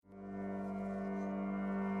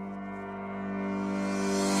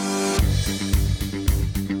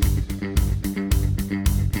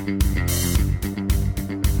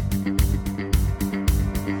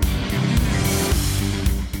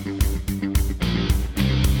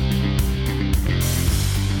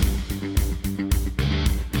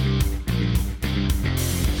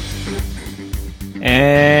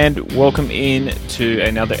And welcome in to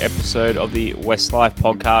another episode of the West Life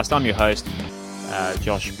podcast. I'm your host,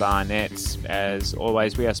 Josh Barnett. As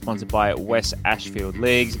always, we are sponsored by West Ashfield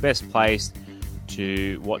Leagues, best place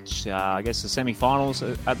to watch, the semi-finals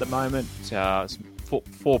at the moment.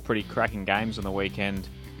 Four pretty cracking games on the weekend,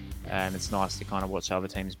 and it's nice to kind of watch other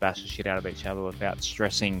teams bash the shit out of each other without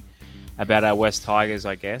stressing about our West Tigers,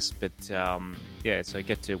 I guess. But so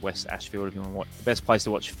get to West Ashfield if you want to watch. The best place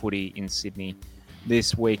to watch footy in Sydney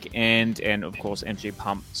this weekend, and of course MG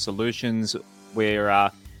Pump Solutions.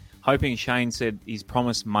 We're hoping. Shane said he's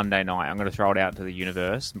promised Monday night. I'm going to throw it out to the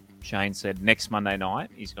universe. Shane said next Monday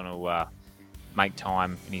night he's going to make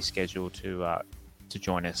time in his schedule to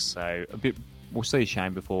join us. So we'll see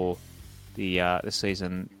Shane before the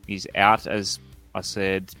season is out. As I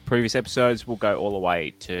said, previous episodes will go all the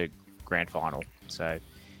way to grand final. So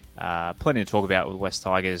plenty to talk about with West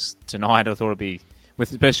Tigers tonight. I thought it'd be,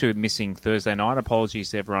 especially with missing Thursday night. Apologies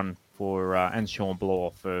to everyone for and Sean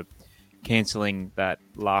Bloor for cancelling that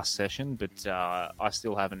last session, but I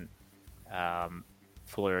still haven't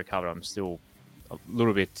fully recovered. I'm still a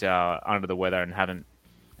little bit under the weather and haven't.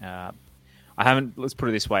 Let's put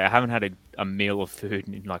it this way: I haven't had a meal of food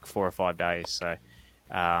in like 4 or 5 days. So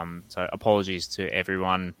apologies to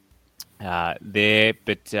everyone there.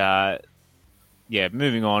 But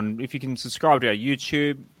moving on. If you can subscribe to our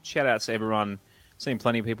YouTube, shout out to everyone. Seen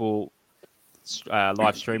plenty of people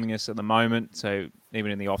live streaming us at the moment. So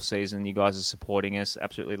even in the off season, you guys are supporting us.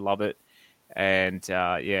 Absolutely love it. And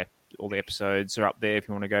all the episodes are up there if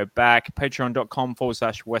you want to go back.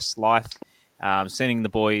 Patreon.com/Westlife. Sending the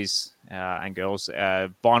boys and girls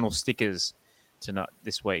vinyl stickers tonight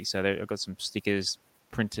this week. So I've got some stickers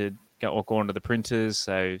printed, gone to the printers.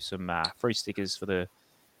 So some free stickers for the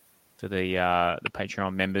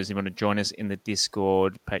Patreon members. If you want to join us in the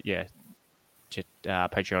Discord,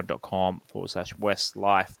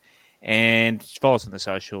 patreon.com/Westlife, and follow us on the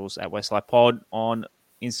socials at Westlife Pod on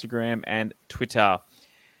Instagram and Twitter.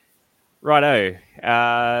 Righto.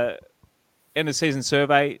 End of season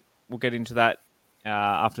survey. We'll get into that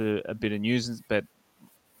after a bit of news. But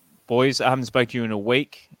boys, I haven't spoken to you in a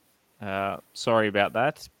week. Sorry about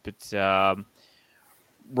that. But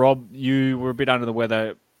Rob, you were a bit under the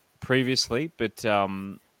weather previously, but you're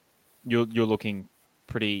looking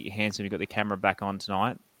pretty handsome. You've got the camera back on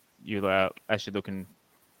tonight. You're actually looking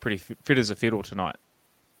pretty fit as a fiddle tonight.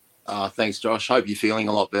 Thanks, Josh. Hope you're feeling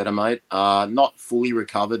a lot better, mate. Not fully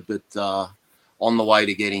recovered, but on the way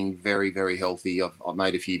to getting very, very healthy. I've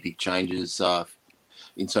made a few big changes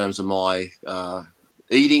in terms of my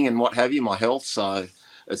eating and what have you, my health. So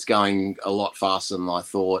it's going a lot faster than I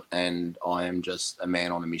thought, and I am just a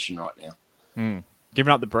man on a mission right now.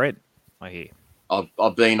 Giving up the bread, I hear.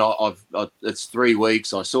 It's 3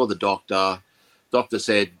 weeks. I saw the doctor. Doctor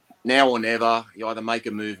said, now or never. You either make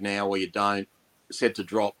a move now or you don't. Said to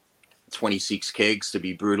drop 26 kegs, to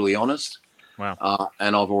be brutally honest. Wow.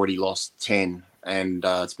 And I've already lost 10, and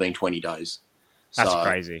it's been 20 days. That's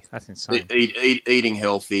crazy. That's insane. Eating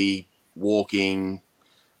healthy, walking.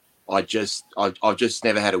 I've just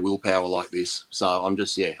never had a willpower like this. So I'm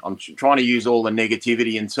trying to use all the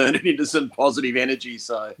negativity and turn it into some positive energy.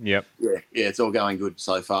 So it's all going good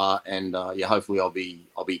so far. And hopefully I'll be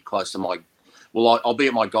close to I'll be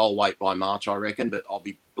at my goal weight by March, I reckon, but I'll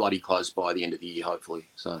be bloody close by the end of the year, hopefully.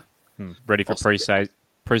 So ready for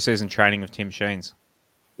pre-season training of Tim Sheens.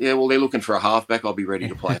 Yeah, well, they're looking for a halfback. I'll be ready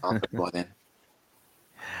to play halfback by then.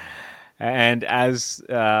 And as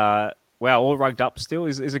all rugged up still.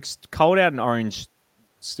 Is it cold out in Orange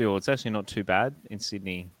still? It's actually not too bad in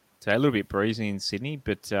Sydney. So a little bit breezy in Sydney,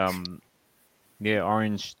 but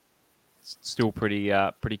Orange still pretty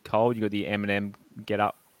cold. You got the M&M Get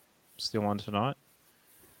Up still on tonight.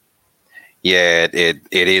 Yeah, it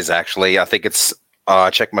is actually. I think it's.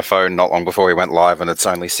 I checked my phone not long before we went live, and it's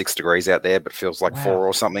only 6 degrees out there, but feels like 4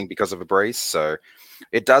 or something because of a breeze. So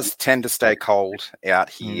it does tend to stay cold out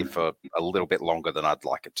here for a little bit longer than I'd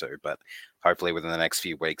like it to. But hopefully within the next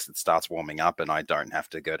few weeks, it starts warming up, and I don't have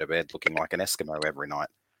to go to bed looking like an Eskimo every night.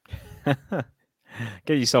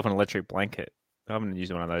 Get yourself an electric blanket. I haven't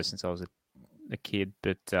used one of those since I was a kid,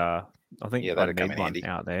 but I think I need one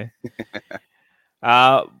out there.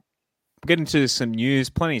 Getting to some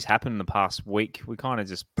news. Plenty's happened in the past week. We kind of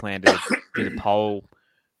just planned to did a poll,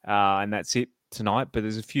 and that's it tonight. But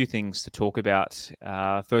there's a few things to talk about.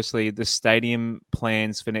 Firstly, the stadium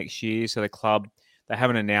plans for next year. So the club, they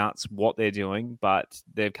haven't announced what they're doing, but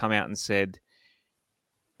they've come out and said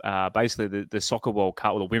basically the Soccer World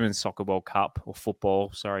Cup, or the Women's Soccer World Cup, or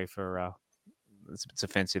football. Sorry for it's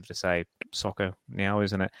offensive to say soccer now,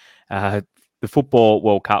 isn't it? The Football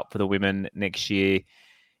World Cup for the women next year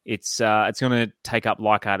it's going to take up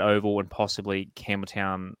Leichhardt Oval and possibly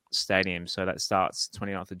Campbelltown Stadium. So that starts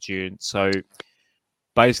 29th of June. So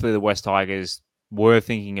basically, the West Tigers were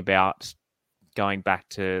thinking about going back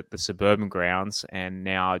to the suburban grounds, and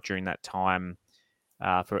now during that time,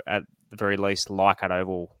 for at the very least, Leichhardt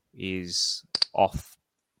Oval is off.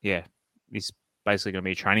 Yeah, it's basically going to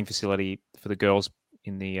be a training facility for the girls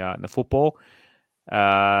in the football.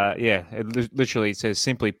 It literally says,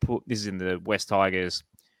 simply put, this is in the West Tigers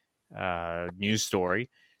news story.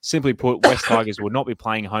 Simply put, West Tigers will not be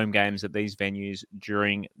playing home games at these venues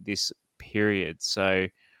during this period. So,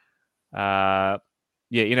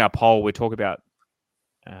 in our poll, we talk about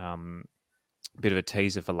a bit of a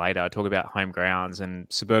teaser for later. I talk about home grounds, and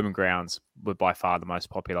suburban grounds were by far the most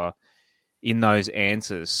popular in those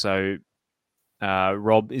answers. So,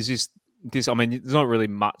 Rob, is this? I mean, there's not really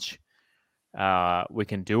much we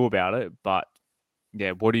can do about it, but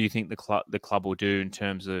yeah, what do you think the club will do in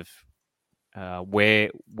terms of where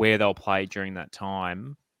they'll play during that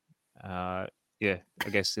time? I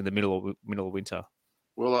guess in the middle of winter.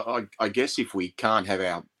 Well, I guess if we can't have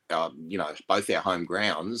our both our home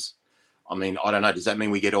grounds, I mean, I don't know. Does that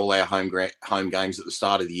mean we get all our home games at the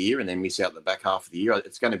start of the year and then miss out the back half of the year?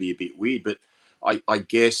 It's going to be a bit weird, but I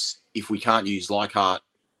guess if we can't use Leichhardt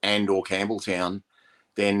and or Campbelltown,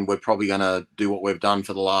 then we're probably going to do what we've done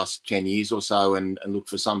for the last 10 years or so and look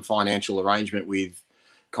for some financial arrangement with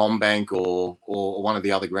CommBank or one of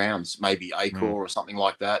the other grounds, maybe Accor or something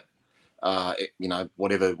like that.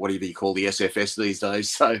 Whatever you call the SFS these days.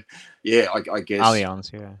 So, yeah, I guess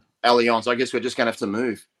Allianz. I guess we're just going to have to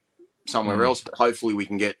move somewhere else. But hopefully, we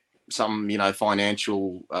can get some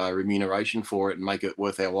financial remuneration for it and make it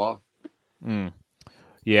worth our while.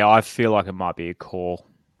 Yeah, I feel like it might be a call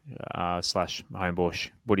 / Homebush.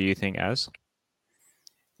 What do you think, Az?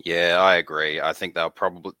 Yeah, I agree. I think they'll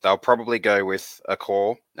probably go with a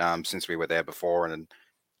call since we were there before, and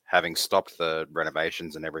having stopped the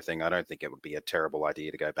renovations and everything, I don't think it would be a terrible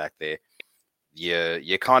idea to go back there.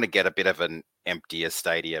 You kind of get a bit of an emptier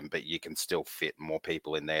stadium, but you can still fit more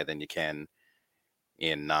people in there than you can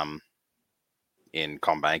in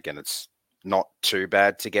CommBank, and it's not too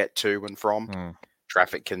bad to get to and from.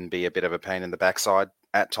 Traffic can be a bit of a pain in the backside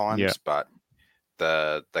at times, but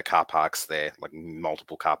the car parks there, like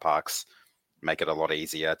multiple car parks, make it a lot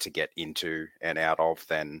easier to get into and out of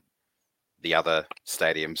than the other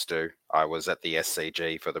stadiums do. I was at the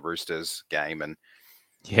SCG for the Roosters game, and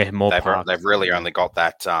they've really only got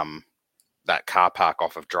that that car park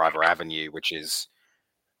off of Driver Avenue, which is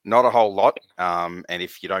not a whole lot. And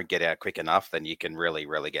if you don't get out quick enough, then you can really,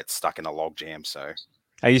 really get stuck in a log jam. So,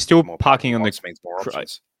 are you still parking on the? Means more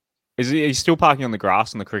options. Are you still parking on the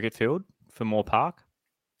grass on the cricket field for Moore Park?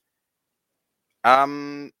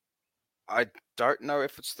 I don't know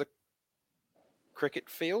if it's the cricket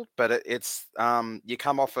field, but it's you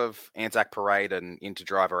come off of Anzac Parade and into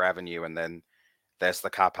Driver Avenue, and then there's the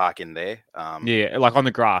car park in there. Like on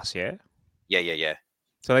the grass, yeah? Yeah.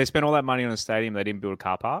 So they spent all that money on a stadium, they didn't build a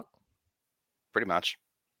car park? Pretty much.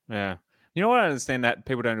 Yeah. You know what I understand that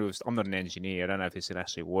people don't do? I'm not an engineer. I don't know if this would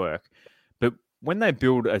actually work. But when they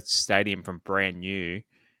build a stadium from brand new,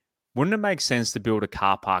 wouldn't it make sense to build a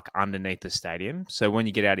car park underneath the stadium? So when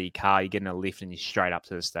you get out of your car, you get in a lift and you're straight up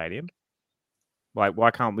to the stadium? Like,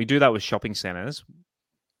 why can't we do that with shopping centres?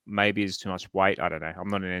 Maybe it's too much weight. I don't know. I'm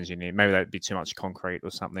not an engineer. Maybe that'd be too much concrete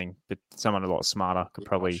or something. But someone a lot smarter could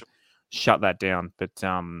probably shut that down. But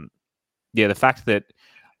the fact that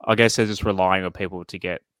I guess they're just relying on people to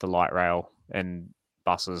get the light rail and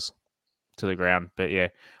buses to the ground. But yeah,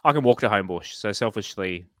 I can walk to Homebush. So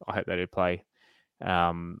selfishly, I hope they do play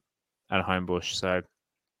at Homebush. So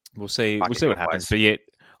we'll see. We'll see what happens. But yeah,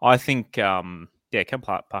 I think come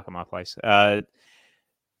park at my place.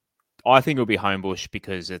 I think it'll be Homebush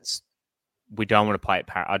because we don't want to play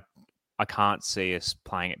at I can't see us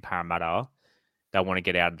playing at Parramatta. They want to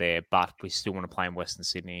get out of there, but we still want to play in Western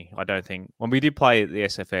Sydney. I don't think when we did play at the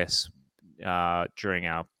SFS during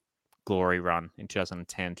our glory run in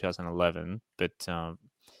 2010, 2011. But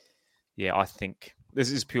I think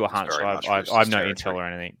this is pure hunch. I have no intel or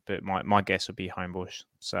anything, but my guess would be Homebush.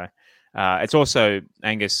 So it's also,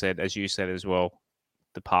 Angus said, as you said as well,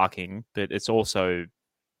 the parking, but it's also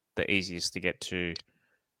the easiest to get to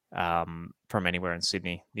from anywhere in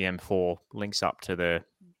Sydney. The M4 links up to the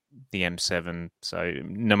M7, so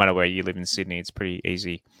no matter where you live in Sydney, it's pretty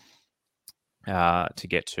easy to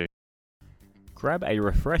get to. Grab a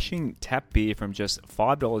refreshing tap beer from just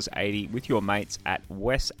 $5.80 with your mates at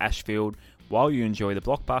West Ashfield while you enjoy the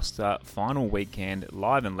blockbuster final weekend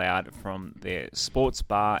live and loud from their sports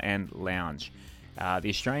bar and lounge. The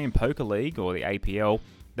Australian Poker League, or the APL,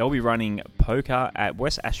 they'll be running poker at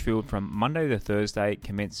West Ashfield from Monday to Thursday,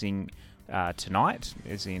 commencing tonight,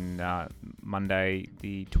 as in Monday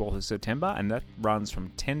the 12th of September, and that runs from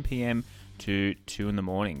 10 p.m. to 2 in the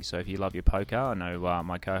morning. So if you love your poker, I know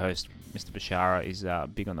my co-host, Mr. Bashara, is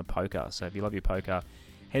big on the poker. So if you love your poker,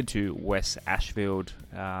 head to West Ashfield,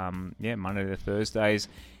 Monday to Thursdays.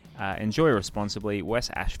 Enjoy responsibly.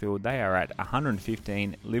 West Ashfield, they are at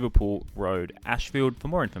 115 Liverpool Road, Ashfield. For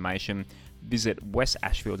more information, visit West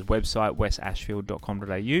Ashfield's website,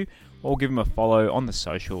 westashfield.com.au, or give them a follow on the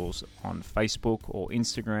socials on Facebook or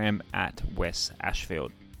Instagram at West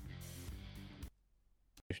Ashfield.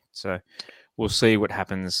 So we'll see what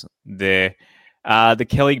happens there. The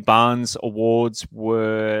Kelly Barnes Awards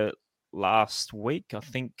were last week, I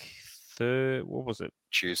think. What was it?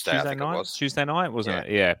 Tuesday, I think night? it was. Tuesday night, wasn't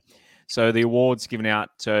it? Yeah. So the awards given out.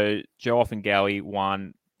 So Joe Offengowie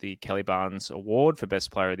won the Kelly Barnes Award for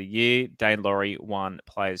Best Player of the Year. Dane Laurie won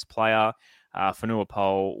Players Player. Fanua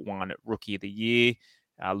Pole won Rookie of the Year.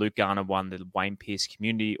 Luke Garner won the Wayne Pearce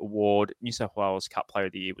Community Award. New South Wales Cup Player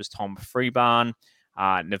of the Year was Tom Freebarn.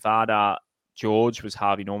 Nevada George was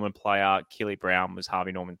Harvey Norman Player. Keely Brown was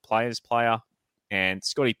Harvey Norman Players Player. And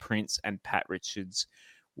Scotty Prince and Pat Richards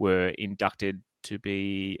were inducted to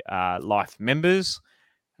be life members.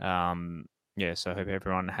 So I hope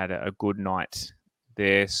everyone had a good night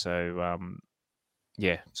there. So,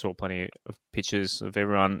 saw plenty of pictures of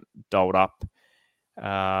everyone doled up.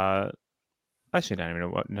 Actually, don't even know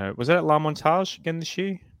what. No, was that at La Montage again this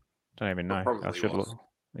year? Don't even know. Probably I should was. look.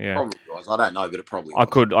 Yeah, probably was. I don't know, but it probably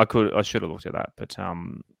was. I should have looked at that, but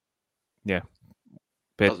yeah.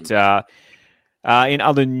 But in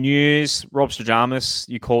other news, Rob Stradamus,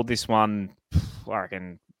 you called this one, I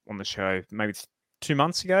reckon, on the show maybe 2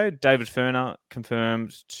 months ago. David Furner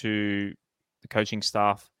confirmed to the coaching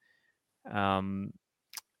staff from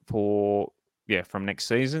next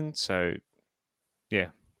season. So, yeah.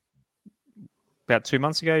 About 2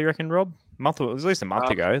 months ago, you reckon, Rob? It was at least a month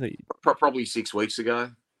ago. Probably 6 weeks ago.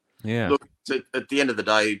 Yeah. Look, at the end of the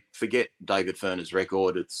day, forget David Furner's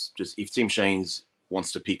record. It's just if Tim Sheens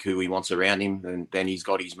wants to pick who he wants around him, then he's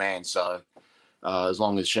got his man. So as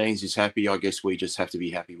long as Sheens is happy, I guess we just have to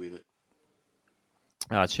be happy with it.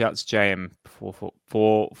 Shouts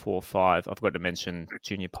JM445. I forgot to mention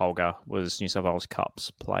Junior Polgar was New South Wales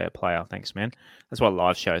Cups player. Thanks, man. That's why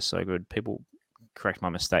live show is so good. People correct my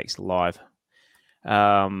mistakes live.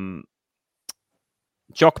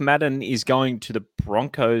 Jock Madden is going to the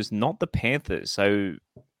Broncos, not the Panthers. So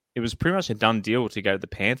it was pretty much a done deal to go to the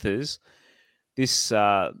Panthers. This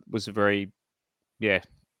was a very,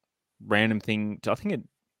 random thing. I think it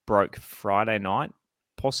broke Friday night,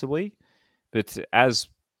 possibly. But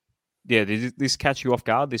did this catch you off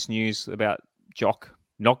guard, this news about Jock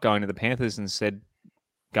not going to the Panthers and instead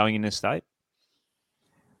going interstate?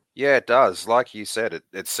 Yeah, it does. Like you said,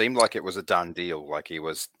 it seemed like it was a done deal. Like he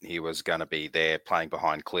was going to be there playing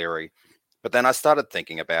behind Cleary. But then I started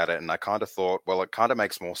thinking about it and I kind of thought, well, it kind of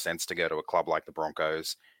makes more sense to go to a club like the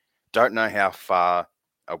Broncos. Don't know how far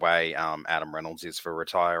away Adam Reynolds is for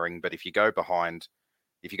retiring, but if you go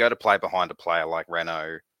to play behind a player like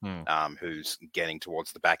Renault, who's getting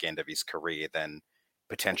towards the back end of his career, then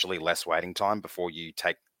potentially less waiting time before you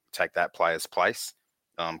take that player's place.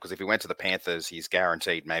 Because if he went to the Panthers, he's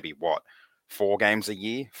guaranteed maybe 4 games a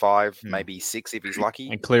year, 5, maybe 6 if he's lucky.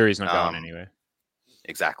 And Cleary's not going anywhere.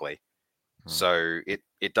 Exactly. So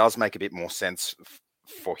it does make a bit more sense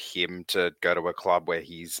for him to go to a club where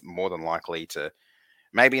he's more than likely to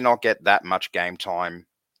maybe not get that much game time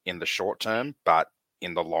in the short term, but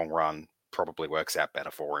in the long run probably works out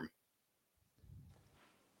better for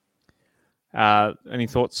him. Any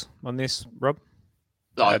thoughts on this, Rob?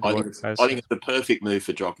 I think it's the perfect move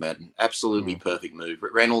for Jock Madden. Absolutely perfect move.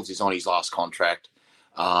 Reynolds is on his last contract.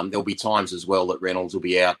 There'll be times as well that Reynolds will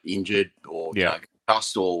be out injured or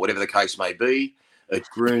concussed or whatever the case may be. It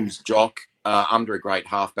grooms Jock under a great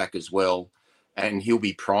halfback as well, and he'll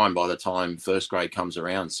be prime by the time first grade comes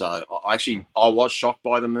around. So I was shocked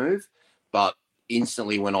by the move, but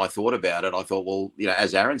instantly when I thought about it, I thought, well,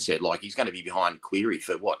 as Aaron said, like he's going to be behind Cleary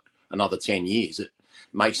for another 10 years. It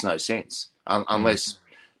makes no sense unless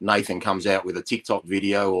Nathan comes out with a TikTok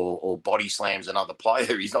video or body slams another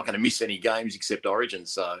player. He's not going to miss any games except Origin.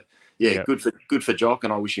 So good for Jock,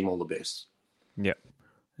 and I wish him all the best. Yeah.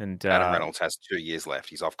 And Adam Reynolds has 2 years left.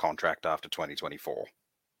 He's off contract after 2024.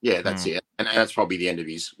 Yeah, that's it. And that's probably the end of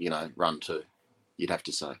his, run too, you'd have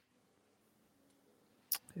to say.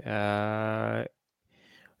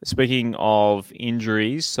 Speaking of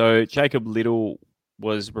injuries, so Jacob Little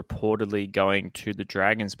was reportedly going to the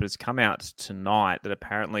Dragons, but it's come out tonight that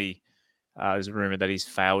apparently there's a rumor that he's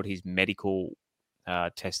failed his medical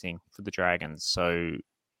testing for the Dragons. So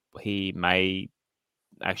he may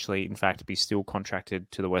actually, in fact, be still contracted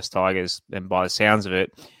to the West Tigers. And by the sounds of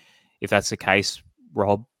it, if that's the case,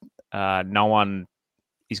 Rob, no one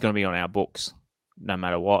is going to be on our books no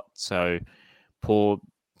matter what. So poor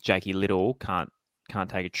Jakey Little can't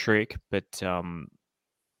take a trick. But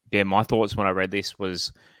my thoughts when I read this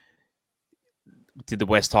was, did the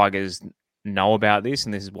West Tigers know about this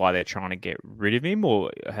and this is why they're trying to get rid of him,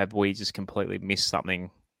 or have we just completely missed something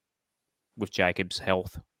with Jacob's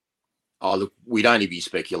health? Oh, look, we'd only be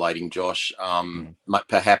speculating, Josh.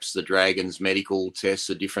 Perhaps the Dragons' medical tests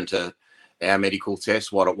are different to our medical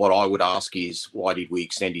tests. What I would ask is, why did we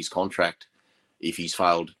extend his contract if he's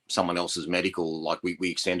failed someone else's medical? Like we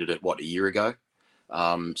extended it, a year ago?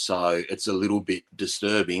 So it's a little bit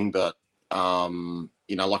disturbing, but,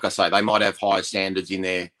 like I say, they might have higher standards in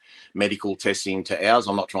their medical testing to ours.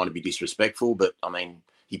 I'm not trying to be disrespectful, but, I mean,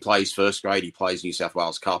 he plays first grade, he plays New South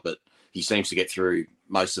Wales Cup, he seems to get through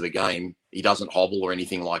most of the game. He doesn't hobble or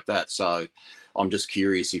anything like that. So I'm just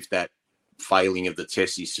curious if that failing of the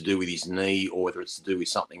test is to do with his knee or whether it's to do with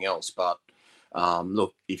something else. But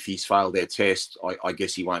look, if he's failed their test, I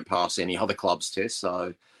guess he won't pass any other club's test.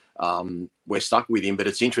 So we're stuck with him. But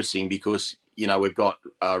it's interesting because, we've got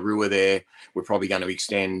Rua there. We're probably going to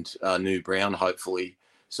extend New Brown, hopefully.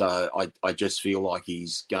 So I just feel like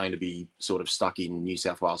he's going to be sort of stuck in New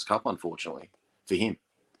South Wales Cup, unfortunately, for him.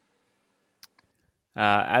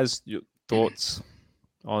 As your thoughts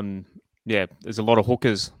on, there's a lot of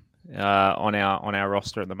hookers on our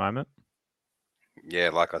roster at the moment. Yeah,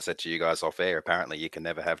 like I said to you guys off air, apparently you can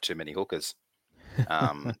never have too many hookers.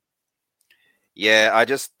 I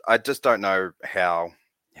just don't know how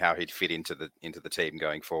he'd fit into the team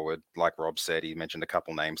going forward. Like Rob said, he mentioned a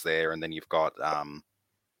couple names there, and then you've got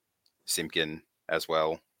Simpkin as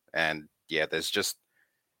well. And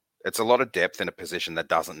it's a lot of depth in a position that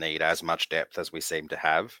doesn't need as much depth as we seem to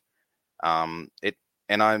have. I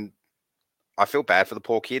feel bad for the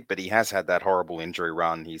poor kid, but he has had that horrible injury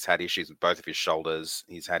run. He's had issues with both of his shoulders.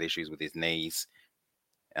 He's had issues with his knees.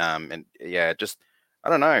 I don't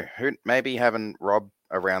know. Maybe having Rob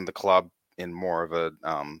around the club in more of a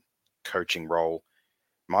coaching role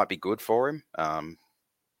might be good for him.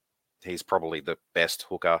 He's probably the best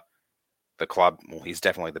hooker he's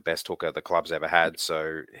definitely the best hooker the club's ever had.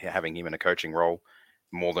 So having him in a coaching role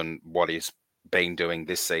more than what he's been doing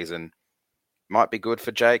this season might be good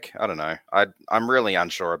for Jake. I don't know. I'm really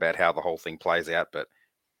unsure about how the whole thing plays out, but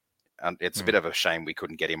it's a bit of a shame we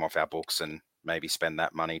couldn't get him off our books and maybe spend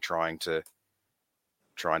that money trying to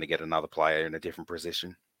get another player in a different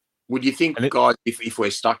position. Would you think, guys, if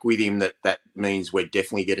we're stuck with him, that means we're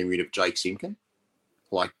definitely getting rid of Jake Simpkin?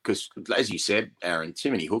 Because as you said, Aaron, too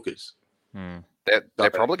many hookers. They're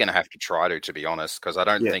probably going to have to try to be honest, because I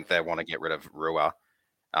don't think they want to get rid of Rua.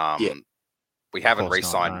 We haven't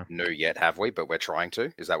re-signed New yet, have we? But we're trying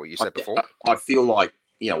to. Is that what you said before? I feel like,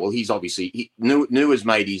 he's obviously... New has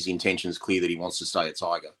made his intentions clear that he wants to stay at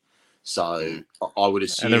Tiger. So I would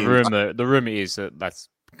assume... And the rumor is that's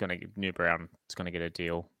going to give New Brown is going to get a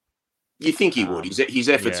deal. You think he would. His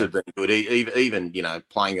efforts have been good. Even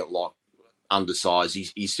playing at lock, undersized,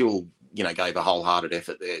 he still, gave a wholehearted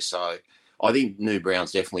effort there. So I think New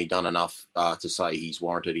Brown's definitely done enough to say he's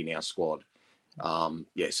warranted in our squad.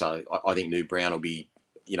 So I think New Brown will be,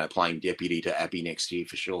 playing deputy to Appy next year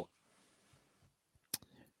for sure.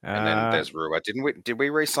 And then there's Rua. Did we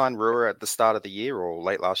re-sign Rua at the start of the year or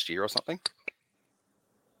late last year or something?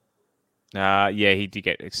 He did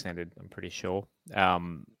get extended, I'm pretty sure.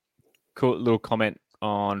 Cool little comment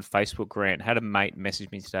on Facebook, Grant. Had a mate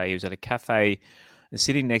message me today. He was at a cafe and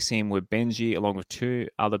sitting next to him were Benji along with two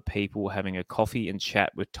other people having a coffee and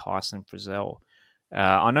chat with Tyson Frizzell.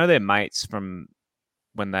 I know they're mates from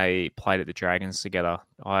when they played at the Dragons together.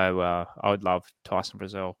 I would love Tyson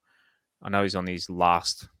Frizzell. I know he's on his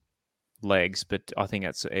last legs, but I think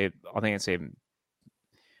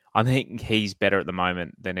he's better at the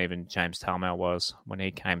moment than even James Talmale was when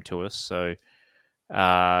he came to us. So,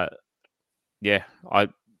 what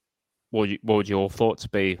would your thoughts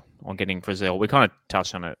be on getting Frizzell? We kind of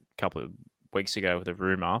touched on it a couple of weeks ago with a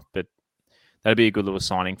rumour, but that'd be a good little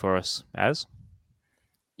signing for us, as.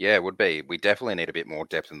 Yeah, it would be. We definitely need a bit more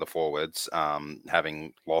depth in the forwards.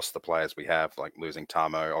 Having lost the players we have, like losing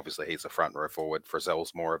Tamo, obviously he's a front row forward.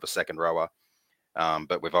 Frizzell's more of a second rower.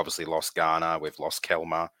 But we've obviously lost Garner, we've lost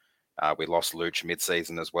Kelmer, we lost Luch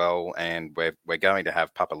mid-season as well, and we're going to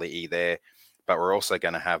have Papali'i there, but we're also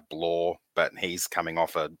going to have Blore, but he's coming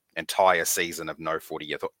off an entire season of no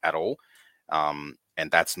footy at all, and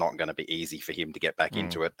that's not going to be easy for him to get back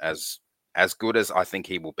into it as good as I think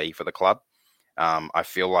he will be for the club. I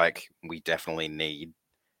feel like we definitely need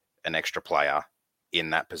an extra player in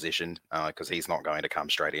that position because he's not going to come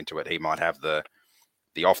straight into it. He might have the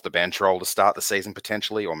off the bench role to start the season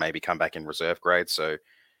potentially, or maybe come back in reserve grade. So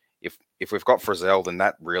if we've got Frizzell, then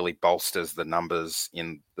that really bolsters the numbers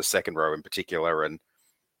in the second row in particular, and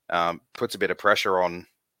puts a bit of pressure on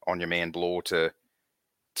your man Blore to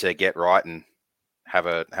get right and have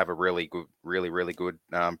a really good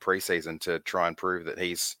preseason to try and prove that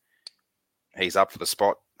he's up for the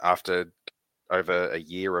spot after over a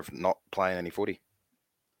year of not playing any footy.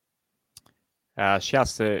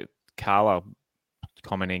 Shouts to Carla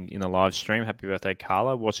commenting in the live stream. Happy birthday,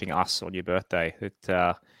 Carla! Watching us on your birthday.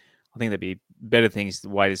 I think there'd be better things,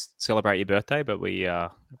 way to celebrate your birthday, but we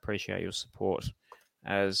appreciate your support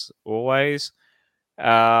as always.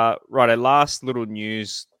 Right, a last little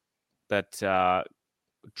news that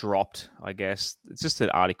dropped, I guess. It's just an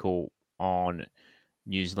article on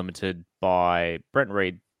News Limited by Brent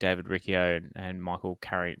Reed, David Riccio, and Michael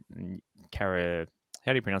Carey.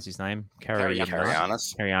 How do you pronounce his name?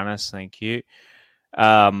 Carianis, thank you.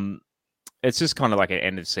 It's just kind of like an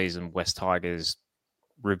end of season West Tigers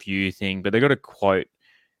review thing, but they got a quote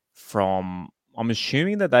from, I'm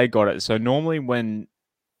assuming that they got it. So normally when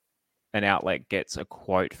an outlet gets a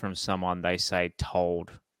quote from someone, they say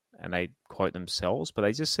told and they quote themselves, but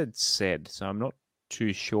they just said. So I'm not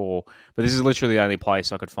too sure. But this is literally the only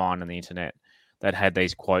place I could find on the internet that had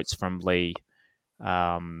these quotes from Lee.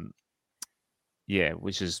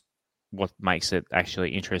 Which is what makes it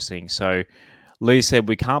actually interesting. So Lee said,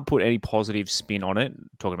 we can't put any positive spin on it,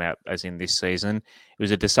 talking about as in this season. It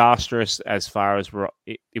was disastrous as far as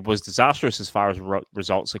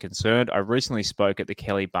results are concerned. I recently spoke at the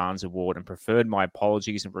Kelly Barnes Award and preferred my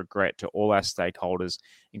apologies and regret to all our stakeholders,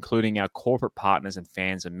 including our corporate partners and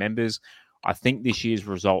fans and members. I think this year's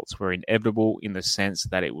results were inevitable in the sense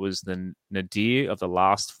that it was the nadir of the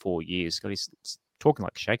last 4 years. God, he's talking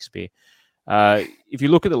like Shakespeare. If you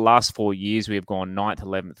look at the last 4 years, we have gone 9th,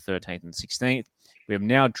 11th, 13th, and 16th. We have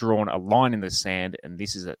now drawn a line in the sand, and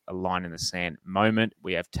this is a line in the sand moment.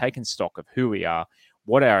 We have taken stock of who we are,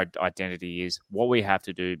 what our identity is, what we have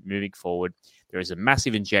to do moving forward. There is a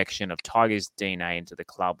massive injection of Tigers DNA into the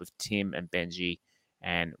club with Tim and Benji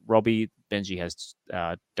and Robbie. Benji has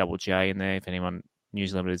double J in there. If anyone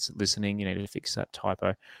News Limited is listening, you need to fix that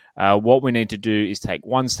typo. What we need to do is take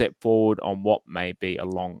one step forward on what may be a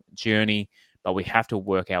long journey, but we have to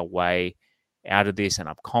work our way out of this, and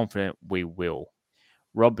I'm confident we will.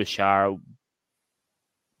 Rob Bashara,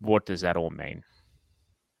 what does that all mean?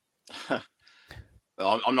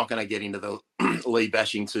 I'm not going to get into the Lee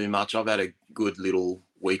bashing too much. I've had a good little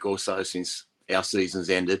week or so since our season's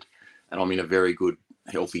ended, and I'm in a very good,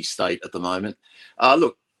 healthy state at the moment.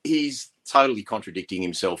 Look, he's totally contradicting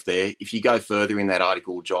himself there. If you go further in that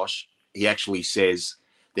article, Josh, he actually says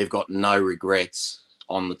they've got no regrets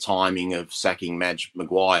on the timing of sacking Madge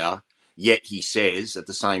Maguire, yet he says at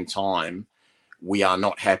the same time, we are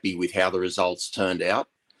not happy with how the results turned out.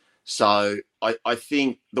 So I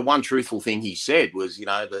think the one truthful thing he said was,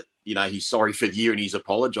 that he's sorry for the year and he's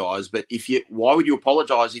apologised. But why would you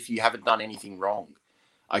apologise if you haven't done anything wrong?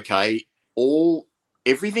 Okay,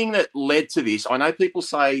 everything that led to this, I know people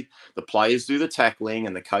say the players do the tackling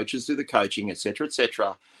and the coaches do the coaching, etc.,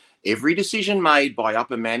 etc. Every decision made by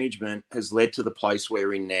upper management has led to the place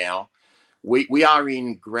we're in now. We are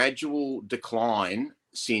in gradual decline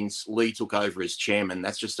since Lee took over as chairman.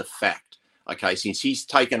 That's just a fact. Okay, since he's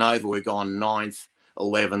taken over, we've gone 9th,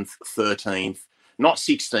 11th, 13th, not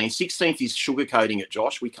 16th. 16th is sugarcoating it,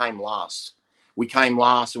 Josh. We came last.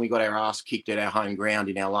 And we got our ass kicked at our home ground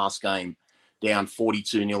in our last game, down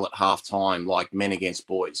 42-0 at half-time, like men against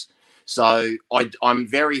boys. So I'm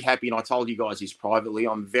very happy, and I told you guys this privately,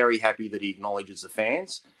 I'm very happy that he acknowledges the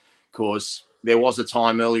fans, because there was a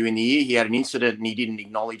time earlier in the year he had an incident and he didn't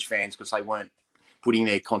acknowledge fans because they weren't putting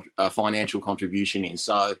their financial contribution in.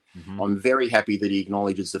 So I'm very happy that he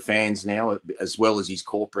acknowledges the fans now, as well as his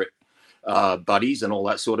corporate buddies and all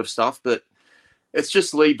that sort of stuff. But it's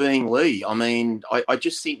just Lee being Lee. I mean, I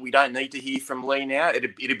just think we don't need to hear from Lee now.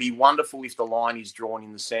 It'd be wonderful if the line is drawn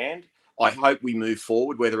in the sand. I hope we move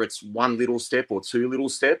forward, whether it's one little step or two little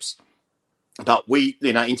steps. But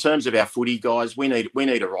in terms of our footy guys, we need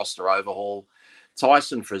a roster overhaul.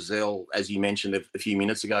 Tyson Frizzell, as you mentioned a few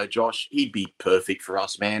minutes ago, Josh, he'd be perfect for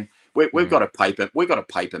us, man. We've got a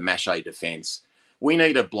paper mache defence. We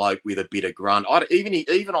need a bloke with a bit of grunt.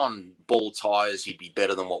 Even on ball tyres, he'd be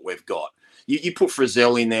better than what we've got. You put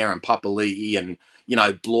Frizzell in there and Papali'i and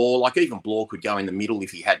Blore. Like even Blore could go in the middle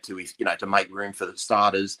if he had to, to make room for the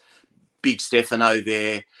starters. Big Stefano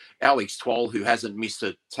there, Alex Twoll, who hasn't missed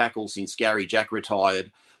a tackle since Gary Jack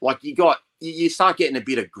retired. Like you start getting a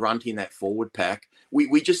bit of grunt in that forward pack.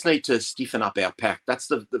 We just need to stiffen up our pack. That's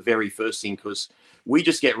the very first thing, because we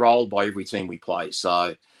just get rolled by every team we play.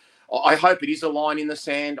 So I hope it is a line in the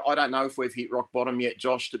sand. I don't know if we've hit rock bottom yet,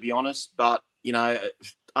 Josh, to be honest. But,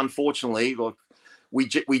 unfortunately, look, we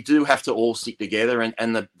do have to all stick together,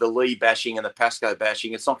 and the Lee bashing and the Pascoe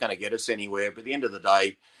bashing, it's not going to get us anywhere. But at the end of the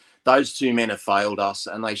day, those two men have failed us,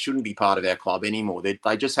 and they shouldn't be part of our club anymore.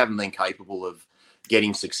 They just haven't been capable of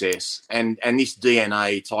getting success. And this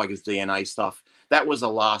DNA, Tigers DNA stuff, that was a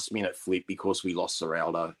last-minute flip because we lost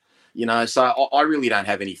Ciraldo. So I really don't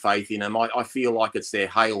have any faith in them. I feel like it's their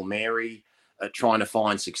Hail Mary at trying to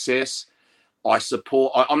find success.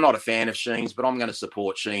 I'm not a fan of Sheens, but I'm going to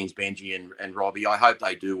support Sheens, Benji, and Robbie. I hope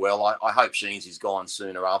they do well. I hope Sheens is gone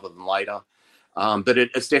sooner rather than later. But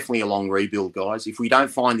it's definitely a long rebuild, guys. If we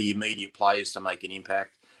don't find the immediate players to make an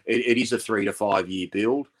impact, it is a 3 to 5 year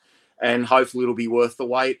build, and hopefully it'll be worth the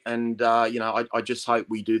wait. And I just hope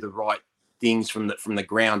we do the right things from the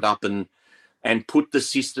ground up and put the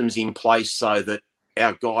systems in place so that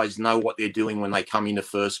our guys know what they're doing when they come into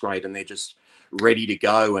first grade, and they're just ready to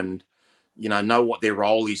go and know what their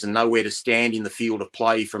role is and know where to stand in the field of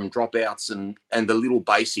play from dropouts and the little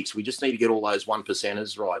basics. We just need to get all those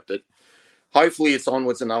 1%ers right. But hopefully it's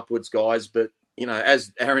onwards and upwards, guys. But,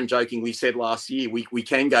 as Aaron jokingly said last year, we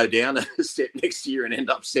can go down a step next year and end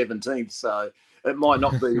up 17th. So it might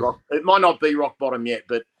not be rock bottom yet,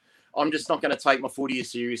 but I'm just not going to take my footy as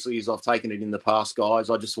seriously as I've taken it in the past, guys.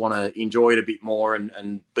 I just want to enjoy it a bit more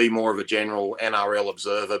and be more of a general NRL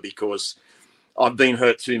observer, because I've been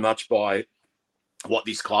hurt too much by what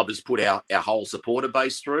this club has put our whole supporter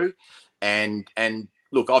base through. And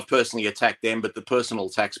look, I've personally attacked them, but the personal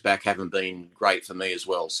attacks back haven't been great for me as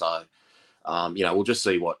well. So, we'll just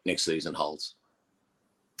see what next season holds.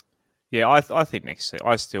 Yeah, I think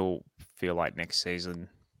I still feel like next season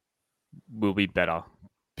will be better,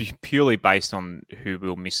 purely based on who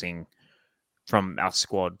we're missing from our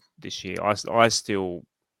squad this year. I still...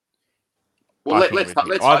 Well,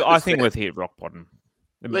 I think we've hit rock bottom.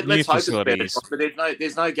 Let's hope it's better, but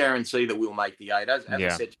there's no guarantee that we'll make the 8. As I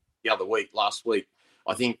said last week,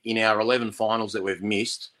 I think in our 11 finals that we've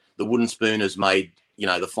missed, the Wooden Spooners made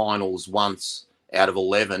the finals once out of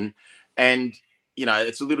 11, and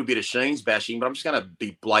it's a little bit of Sheens bashing, but I'm just going to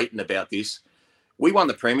be blatant about this. We won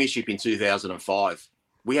the premiership in 2005.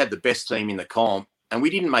 We had the best team in the comp, and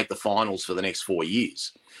we didn't make the finals for the next 4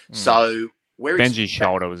 years. So. Benji's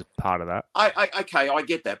shoulder was part of that. I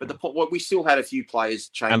get that, but we still had a few players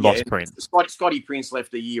change. And lost Prince. Scotty Prince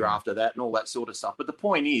left a year after that, and all that sort of stuff. But the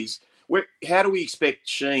point is, how do we expect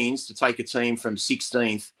Sheens to take a team from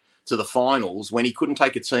 16th to the finals when he couldn't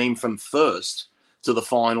take a team from first to the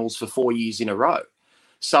finals for 4 years in a row?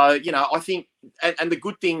 So I think, and the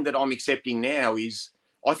good thing that I'm accepting now is,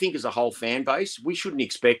 I think as a whole fan base, we shouldn't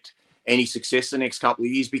expect any success the next couple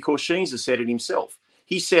of years, because Sheens has said it himself.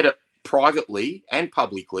 He said it privately and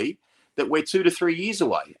publicly that we're 2 to 3 years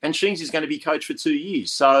away, and Sheens is going to be coach for 2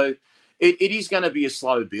 years. So it is going to be a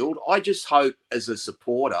slow build. I just hope as a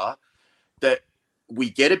supporter that we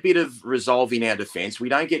get a bit of resolve in our defence. We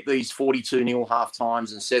don't get these 42-0 half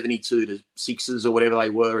times and 72-6s or whatever they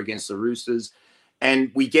were against the Roosters.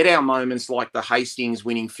 And we get our moments like the Hastings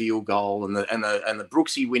winning field goal and the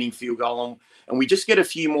Brooksy winning field goal. And we just get a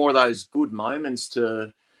few more of those good moments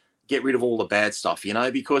to get rid of all the bad stuff,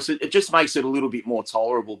 because it just makes it a little bit more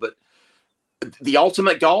tolerable. But the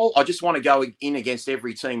ultimate goal, I just want to go in against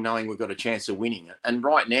every team knowing we've got a chance of winning it. And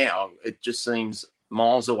right now, it just seems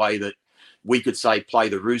miles away that we could, say, play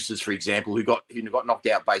the Roosters, for example, who got knocked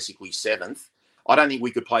out basically 7th. I don't think we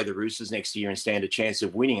could play the Roosters next year and stand a chance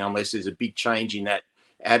of winning unless there's a big change in that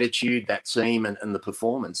attitude, that team, and the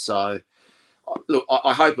performance. So, look,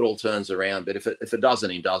 I hope it all turns around, but if it doesn't,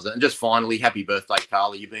 it doesn't. And just finally, happy birthday,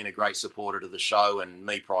 Carly. You've been a great supporter to the show and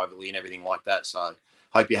me privately and everything like that. So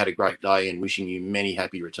hope you had a great day, and wishing you many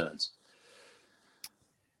happy returns.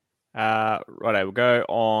 Righto, we'll go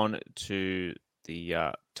on to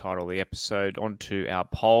the title of the episode, onto our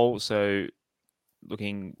poll. So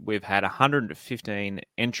we've had 115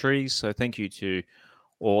 entries. So thank you to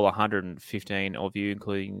all 115 of you,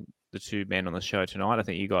 including the two men on the show tonight. I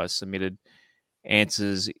think you guys submitted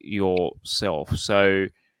answers yourself. So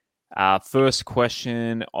first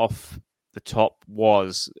question off the top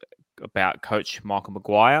was about Coach Michael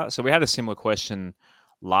Maguire. So we had a similar question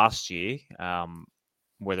last year,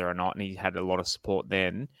 whether or not, and he had a lot of support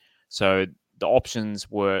then. So the options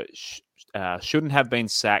were shouldn't have been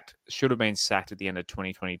sacked, should have been sacked at the end of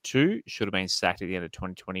 2022, should have been sacked at the end of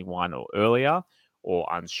 2021 or earlier, or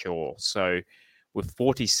unsure. So with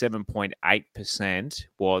 47.8%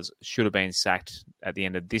 was should have been sacked at the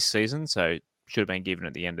end of this season, so should have been given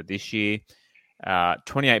at the end of this year.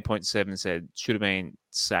 28.7 said should have been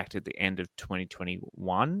sacked at the end of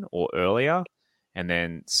 2021 or earlier, and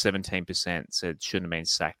then 17% said shouldn't have been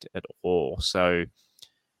sacked at all. So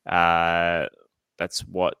that's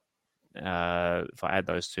what, if I add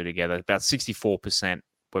those two together, about 64%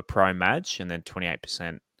 were pro Madge, and then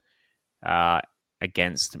 28%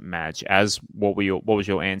 against Madge. What was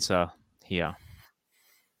your answer here?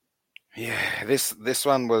 Yeah, this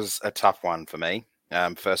one was a tough one for me.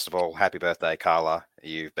 First of all, happy birthday, Carla.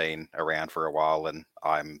 You've been around for a while, and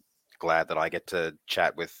I'm glad that I get to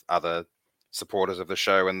chat with other supporters of the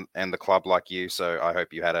show and the club like you. So I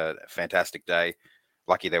hope you had a fantastic day.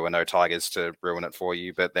 Lucky there were no Tigers to ruin it for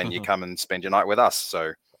you, but then you come and spend your night with us.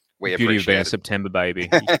 So we Beauty of being appreciate a September baby.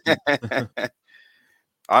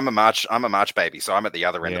 I'm a March baby, so I'm at the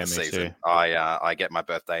other end of the season. Too. I get my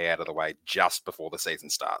birthday out of the way just before the season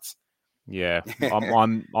starts. Yeah,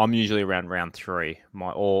 I'm usually around round 3,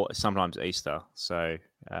 or sometimes Easter. So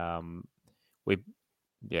it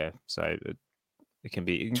can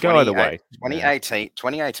go either way.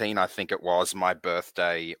 2018, I think it was. My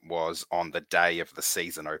birthday was on the day of the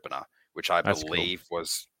season opener, which I believe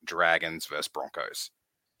was Dragons versus Broncos.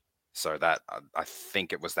 So that I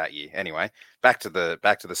think it was that year. Anyway, back to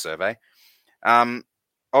the survey.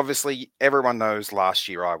 Obviously, everyone knows last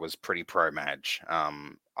year I was pretty pro Madge.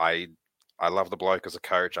 I love the bloke as a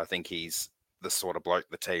coach. I think he's the sort of bloke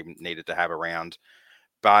the team needed to have around.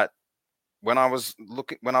 But when I was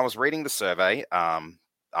reading the survey,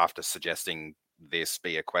 after suggesting this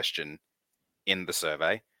be a question in the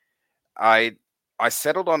survey, I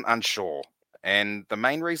settled on unsure. And the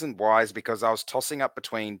main reason why is because I was tossing up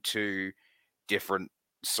between two different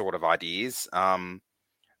sort of ideas.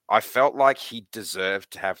 I felt like he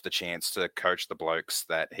deserved to have the chance to coach the blokes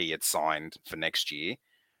that he had signed for next year.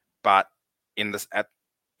 But in the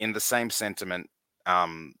same sentiment,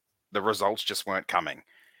 the results just weren't coming.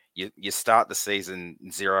 You start the season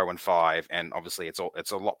 0-5, and obviously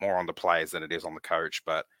it's a lot more on the players than it is on the coach.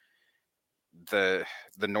 But the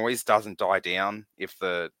noise doesn't die down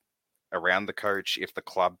around the coach if the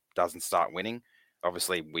club doesn't start winning.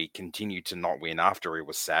 Obviously, we continue to not win after he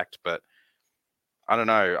was sacked, but I don't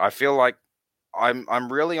know. I feel like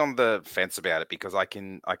I'm really on the fence about it because I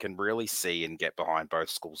can really see and get behind both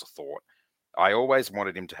schools of thought. I always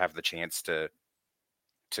wanted him to have the chance to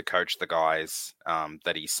coach the guys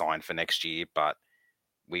that he signed for next year, but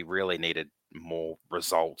we really needed better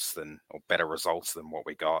results than what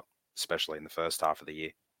we got, especially in the first half of the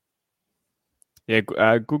year. Yeah,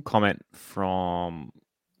 good comment from,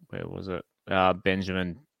 where was it?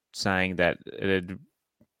 Benjamin saying that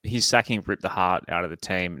his sacking ripped the heart out of the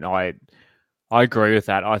team. And I agree with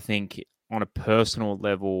that. I think on a personal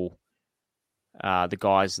level, the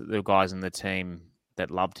guys in the team that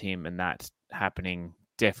loved him and that happening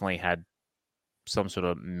definitely had some sort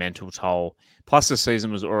of mental toll. Plus, the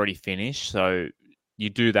season was already finished, so you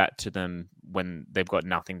do that to them when they've got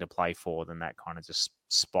nothing to play for, then that kind of just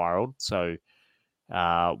spiraled. So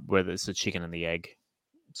whether it's a chicken and the egg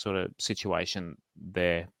sort of situation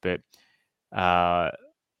there, but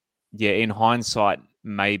in hindsight,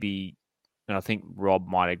 maybe, and I think Rob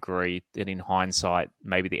might agree that in hindsight,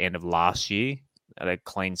 maybe the end of last year at a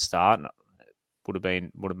clean start would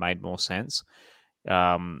have made more sense.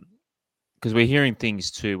 Because we're hearing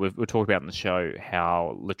things too. We've talked about in the show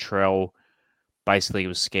how Latrell basically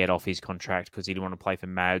was scared off his contract because he didn't want to play for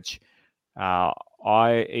Madge.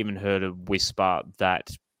 I even heard a whisper that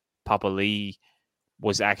Papali'i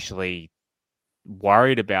was actually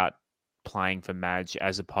worried about playing for Madge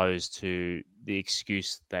as opposed to the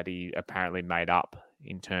excuse that he apparently made up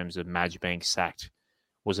in terms of Madge being sacked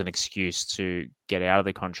was an excuse to get out of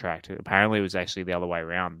the contract. Apparently it was actually the other way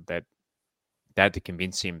around, that they had to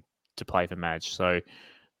convince him to play for Madge. So,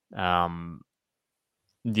 on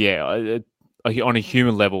a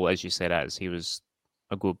human level, as you said, he was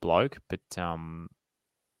a good bloke, but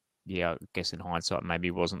I guess in hindsight, maybe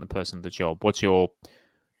he wasn't the person of the job. What's your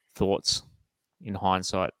thoughts in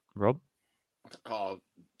hindsight, Rob? Oh,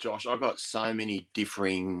 Josh, I've got so many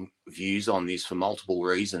differing views on this for multiple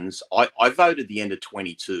reasons. I voted the end of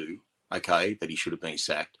 22, that he should have been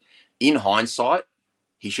sacked. In hindsight,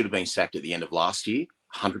 he should have been sacked at the end of last year,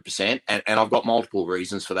 100%. And I've got multiple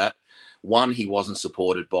reasons for that. One, he wasn't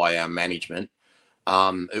supported by our management.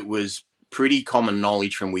 It was pretty common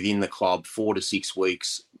knowledge from within the club 4 to 6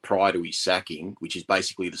 weeks prior to his sacking, which is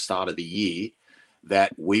basically the start of the year,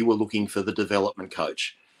 that we were looking for the development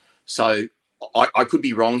coach. So I could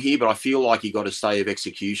be wrong here, but I feel like he got a stay of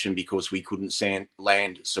execution because we couldn't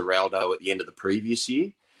land Serraldo at the end of the previous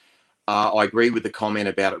year. I agree with the comment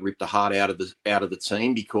about it ripped the heart out of the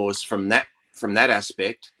team, because from that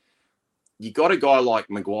aspect, you got a guy like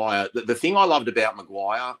Maguire. The thing I loved about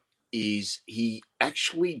Maguire is he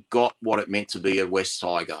actually got what it meant to be a West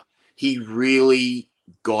Tiger. He really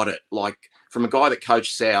got it. Like, from a guy that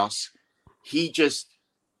coached South, he just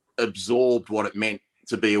absorbed what it meant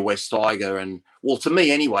to be a West Tiger. And, well, to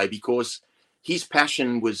me anyway, because his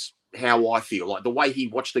passion was how I feel. Like, the way he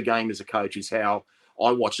watched the game as a coach is how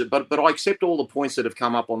I watched it. But I accept all the points that have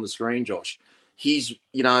come up on the screen, Josh. He's,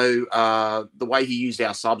 the way he used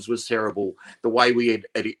our subs was terrible. The way we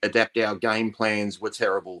adapt our game plans were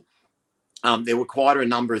terrible. There were quite a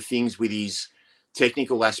number of things with his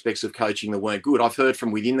technical aspects of coaching that weren't good. I've heard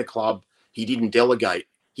from within the club, he didn't delegate.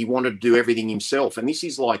 He wanted to do everything himself. And this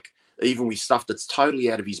is like, even with stuff that's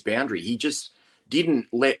totally out of his boundary, he just didn't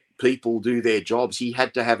let people do their jobs. He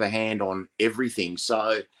had to have a hand on everything.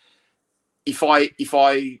 So if I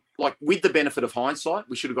like, with the benefit of hindsight,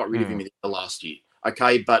 we should have got rid of him in the last year.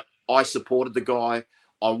 Okay, but I supported the guy.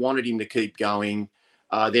 I wanted him to keep going.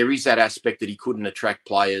 There is that aspect that he couldn't attract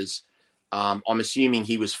players. I'm assuming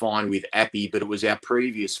he was fine with Appy, but it was our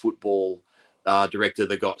previous football director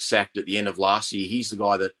that got sacked at the end of last year. He's the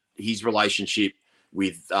guy that his relationship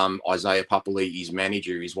with Isaiah Papali'i, his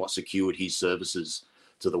manager, is what secured his services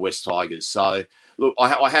to the West Tigers. So, look,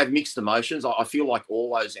 I have mixed emotions. I feel like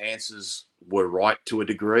all those answers were right to a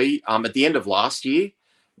degree. At the end of last year,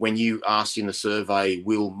 when you asked in the survey,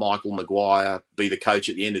 will Michael Maguire be the coach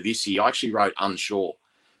at the end of this year, I actually wrote unsure,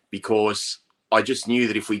 because I just knew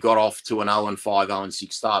that if we got off to an 0-5,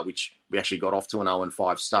 0-6 start, which we actually got off to an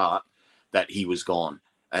 0-5 start, that he was gone.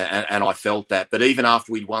 And I felt that. But even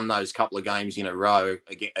after we'd won those couple of games in a row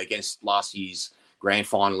against last year's grand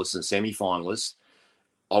finalists and semi-finalists,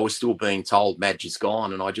 I was still being told Madge is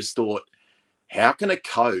gone. And I just thought, how can a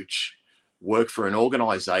coach work for an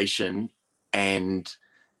organisation and,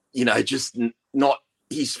 just not,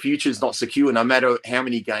 his future's not secure no matter how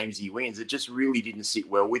many games he wins? It just really didn't sit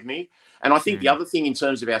well with me. And I think the other thing in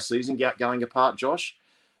terms of our season going apart, Josh,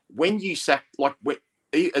 when you sack,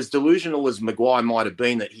 as delusional as Maguire might have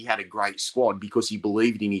been that he had a great squad because he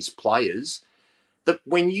believed in his players, that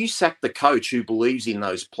when you sack the coach who believes in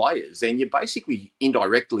those players, then you're basically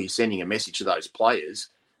indirectly sending a message to those players,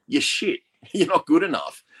 you're shit. You're not good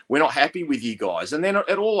enough. We're not happy with you guys. And then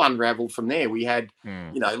it all unraveled from there. We had,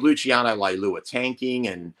 Luciano Leilua tanking,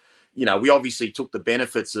 and, we obviously took the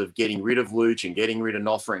benefits of getting rid of Luch and getting rid of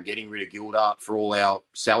Noffer and getting rid of Gildart for all our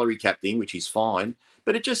salary cap thing, which is fine.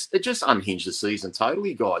 But it just unhinged the season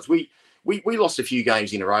totally, guys. We lost a few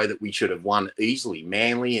games in a row that we should have won easily.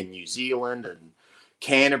 Manly and New Zealand and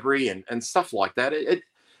Canterbury and stuff like that.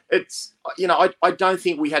 It's I don't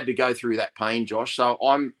think we had to go through that pain, Josh. So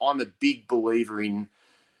I'm a big believer in,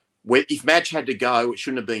 if Madge had to go, it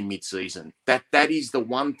shouldn't have been mid-season. That is the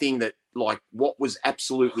one thing that, like, what was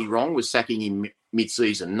absolutely wrong was sacking him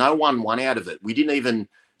mid-season. No one won out of it. We didn't even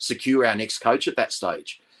secure our next coach at that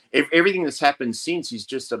stage. Everything that's happened since is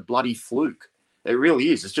just a bloody fluke. It really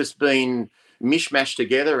is. It's just been mishmashed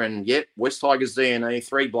together, and West Tigers DNA,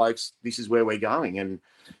 3 blokes, this is where we're going.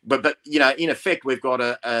 But in effect, we've got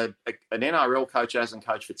an NRL coach that hasn't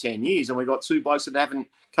coached for 10 years, and we've got 2 blokes that haven't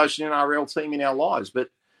coached an NRL team in our lives, but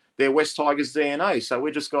they're West Tigers DNA, so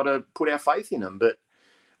we've just got to put our faith in them. But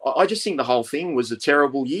I just think the whole thing was a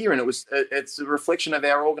terrible year, and it's a reflection of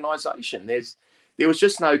our organisation. There was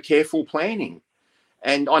just no careful planning.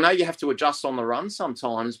 And I know you have to adjust on the run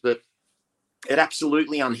sometimes, but it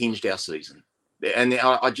absolutely unhinged our season. And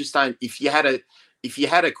I just don't. If you had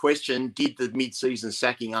a question, did the mid-season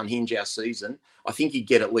sacking unhinge our season? I think you'd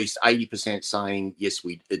get at least 80% saying yes,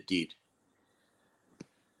 it did.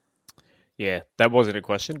 Yeah, that wasn't a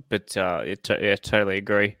question, but totally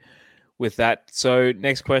agree with that. So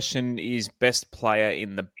next question is best player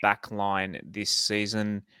in the back line this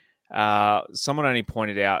season. Someone only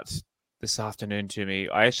pointed out this afternoon to me,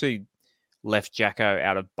 I actually left Jacko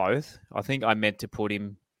out of both. I think I meant to put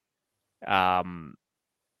him in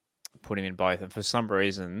both, and for some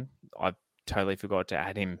reason I totally forgot to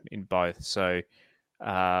add him in both. So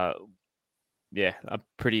a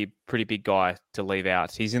pretty big guy to leave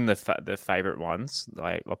out. He's in the favorite ones.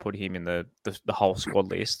 I put him in the whole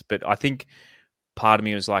squad list, but I think part of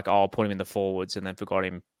me was like, I'll put him in the forwards, and then forgot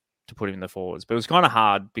him to put him in the forwards. But it was kind of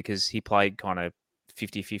hard because he played kind of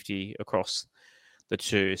 50-50 across the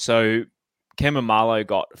two. So Cameron Marlowe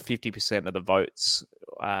got 50% of the votes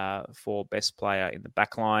for best player in the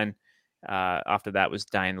back line. After that was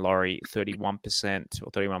Dane Laurie, 31%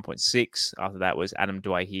 or 31.6. After that was Adam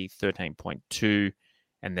Dwyer, 13.2.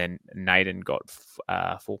 And then Naden got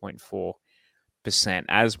 4.4%.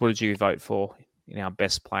 As what did you vote for in our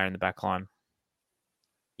best player in the back line?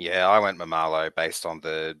 Yeah, I went Mamalo based on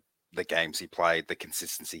the games he played, the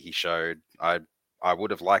consistency he showed. I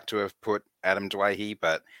would have liked to have put Adam Dwyer,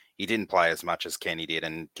 but he didn't play as much as Kenny did,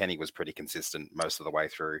 and Kenny was pretty consistent most of the way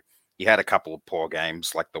through. He had a couple of poor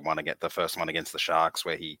games, like the first one against the Sharks,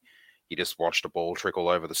 where he just watched a ball trickle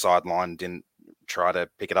over the sideline, didn't try to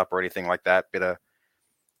pick it up or anything like that. Bit of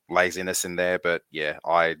laziness in there, but yeah,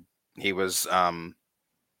 he was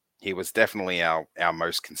definitely our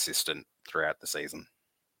most consistent throughout the season.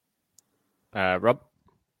 Rob?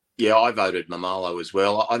 Yeah, I voted Mamalo as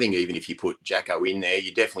well. I think even if you put Jacko in there,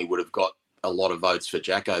 you definitely would have got a lot of votes for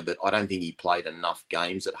Jacko, but I don't think he played enough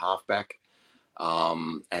games at halfback.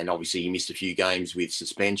 And obviously he missed a few games with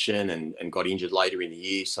suspension and got injured later in the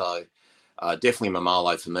year. So definitely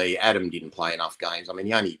Mamalo for me. Adam didn't play enough games. I mean,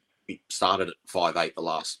 he only started at 5'8" the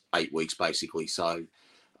last 8 weeks, basically. So,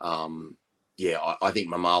 I think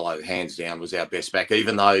Mamalo, hands down, was our best back,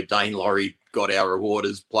 even though Dane Laurie got our award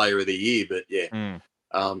as player of the year. But,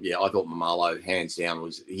 I thought Mamalo, hands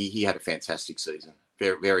down, he had a fantastic season.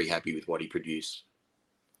 Very, very happy with what he produced.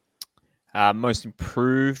 Most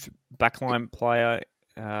improved backline player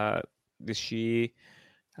this year.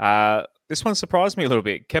 This one surprised me a little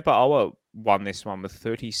bit. Kepa Owa won this one with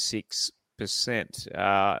 36%.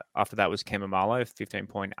 After that was Ken Mamalo,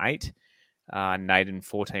 15.8%. Naden,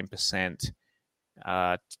 14%.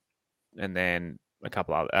 And then a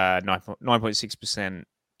couple of 9.6%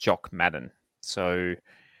 Jock Madden. So,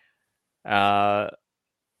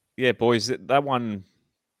 boys, that one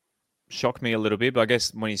shocked me a little bit, but I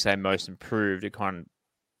guess when you say most improved, it kind of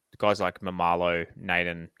guys like Mamalo,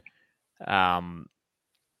 Naden,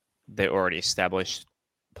 they're already established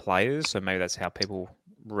players, so maybe that's how people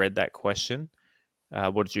read that question.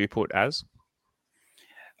 What did you put as?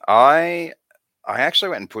 I actually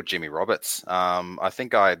went and put Jimmy Roberts. I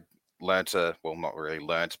think I not really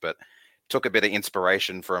learnt, but took a bit of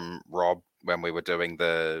inspiration from Rob when we were doing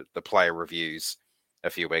the player reviews a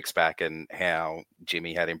few weeks back, and how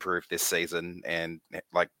Jimmy had improved this season and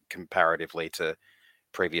like comparatively to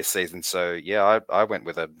previous seasons. So yeah, I went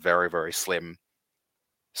with a very, very slim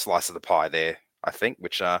slice of the pie there, I think,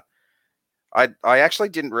 which I actually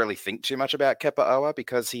didn't really think too much about Kepa Owa,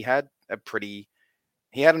 because he had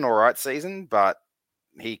an all right season, but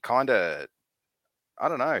he kind of, I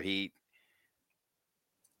don't know,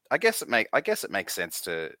 I guess it makes sense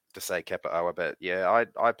to say Kepa Owa, but yeah,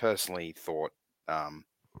 I personally thought,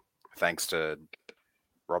 thanks to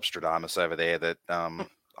Rob Stradamus over there, that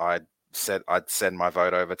I'd send my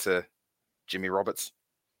vote over to Jimmy Roberts.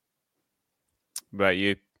 About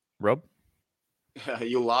you, Rob?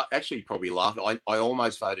 You'll probably laugh. I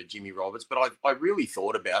almost voted Jimmy Roberts, but I really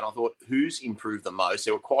thought about it. I thought, who's improved the most?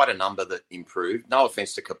 There were quite a number that improved. No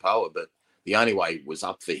offense to Kapoa, but the only way was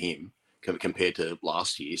up for him compared to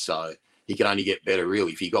last year. So he could only get better,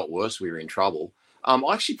 really. If he got worse, we were in trouble. I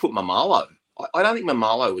actually put Mamalo. I don't think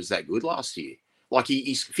Mamalo was that good last year. Like,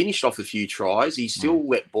 he's finished off a few tries. He still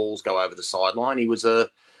let balls go over the sideline. He was a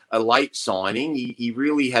late signing. He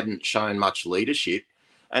really hadn't shown much leadership.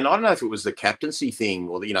 And I don't know if it was the captaincy thing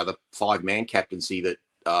or, the 5-man captaincy that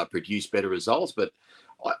produced better results. But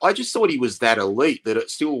I just thought he was that elite that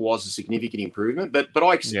it still was a significant improvement. But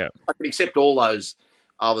I can accept all those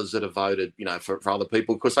others that have voted, for other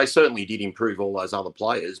people, because they certainly did improve all those other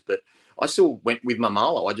players. But I still went with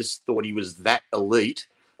Mamalo. I just thought he was that elite.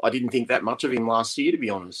 I didn't think that much of him last year, to be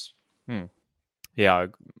honest. Yeah, I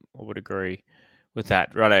would agree with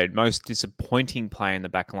that. Right, most disappointing player in the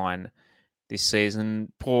back line this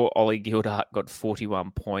season. Poor Ollie Gildart got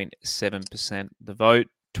 41.7% the vote.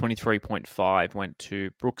 23.5% went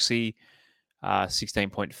to Brooksy.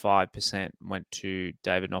 16.5% went to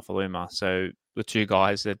David Nofaluma. So the two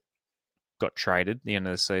guys that got traded at the end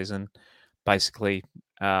of the season, basically,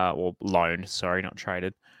 or loaned, sorry, not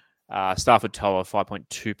traded. Stafford Toa,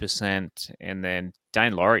 5.2%, and then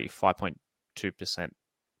Dane Laurie, 5.2%,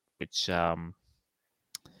 which,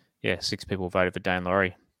 6 people voted for Dane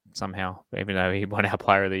Laurie somehow, even though he won our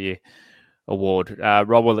Player of the Year award.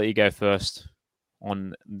 Rob, we'll let you go first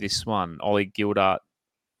on this one. Ollie Gildart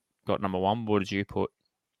got number 1. What did you put?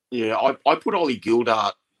 Yeah, I put Ollie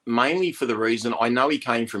Gildart mainly for the reason I know he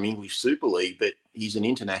came from English Super League, but he's an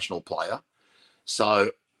international player. So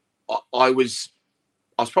I was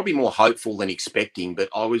probably more hopeful than expecting, but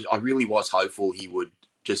I really was hopeful he would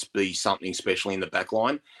just be something special in the back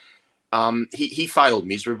line. He failed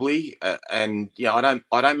miserably, and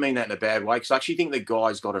I don't mean that in a bad way, because I actually think the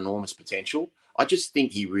guy's got enormous potential. I just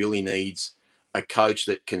think he really needs a coach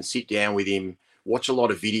that can sit down with him, watch a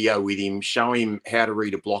lot of video with him, show him how to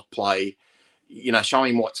read a block play, show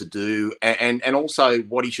him what to do, and also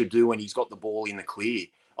what he should do when he's got the ball in the clear.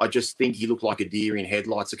 I just think he looked like a deer in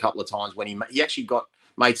headlights a couple of times when he actually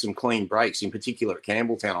made some clean breaks, in particular at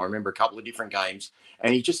Campbelltown. I remember a couple of different games,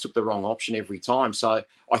 and he just took the wrong option every time. So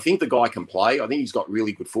I think the guy can play. I think he's got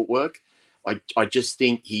really good footwork. I just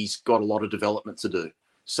think he's got a lot of development to do.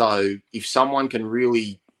 So if someone can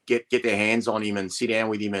really get their hands on him and sit down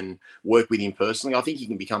with him and work with him personally, I think he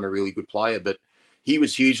can become a really good player. But he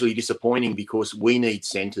was hugely disappointing because we need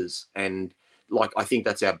centres, and I think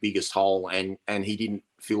that's our biggest hole, and he didn't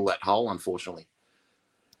fill that hole, unfortunately.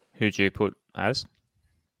 Who'd you put as?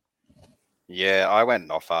 Yeah, I went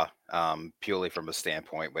Noffa, purely from a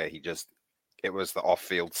standpoint where it was the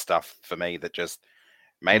off-field stuff for me that just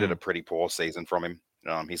made it a pretty poor season from him.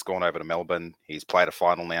 He's gone over to Melbourne. He's played a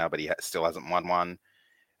final now, but he still hasn't won one.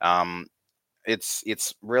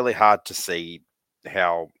 It's really hard to see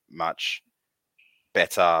how much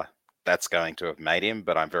better that's going to have made him,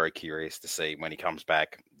 but I'm very curious to see when he comes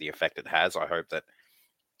back the effect it has. I hope that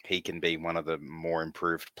he can be one of the more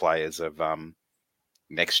improved players of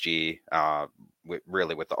next year, with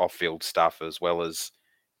the off-field stuff as well as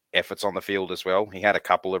efforts on the field as well. He had a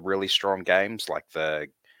couple of really strong games, like the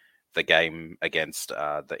game against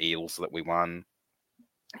the Eels that we won,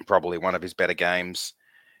 probably one of his better games.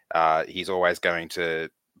 He's always going to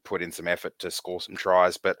put in some effort to score some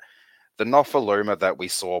tries, but the Nofaluma that we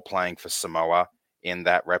saw playing for Samoa in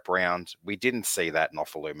that rep round, we didn't see that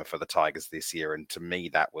Nofaluma for the Tigers this year, and to me,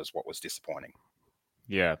 that was what was disappointing.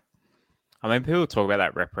 Yeah. I mean, people talk about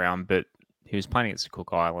that rep round, but he was playing against the Cook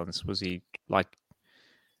Islands. Was he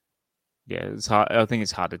it's hard. I think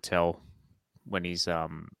it's hard to tell when he's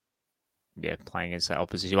playing against that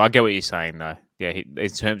opposition. I get what you're saying though. Yeah, in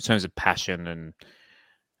terms of passion and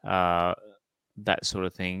that sort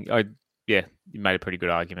of thing. You made a pretty good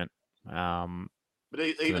argument. But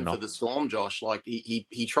even for the Storm, Josh,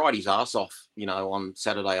 he tried his ass off, on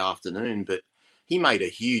Saturday afternoon, but he made a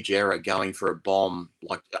huge error going for a bomb,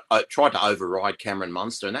 tried to override Cameron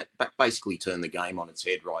Munster, and that basically turned the game on its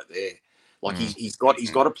head right there. He's got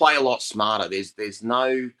to play a lot smarter. There's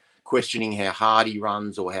no questioning how hard he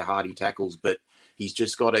runs or how hard he tackles, but he's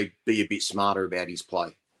just got to be a bit smarter about his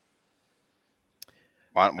play.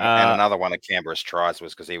 And another one of Canberra's tries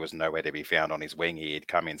was because he was nowhere to be found on his wing. He had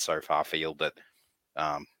come in so far field that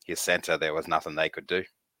his centre, there was nothing they could do.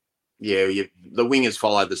 Yeah, the wingers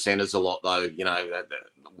follow the centres a lot, though.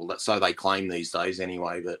 So they claim these days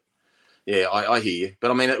anyway. But yeah, I hear you. But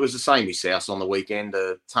I mean, it was the same with South on the weekend.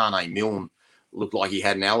 Tane Milne looked like he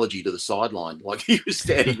had an allergy to the sideline. He was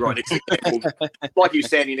standing right next to Campbell, like he was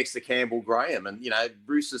standing next to Campbell Graham, and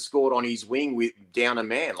Bruce has scored on his wing with down a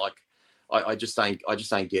man. I just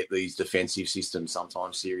don't get these defensive systems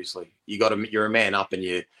sometimes. Seriously, you're a man up and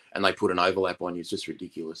they put an overlap on you. It's just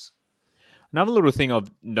ridiculous. Another little thing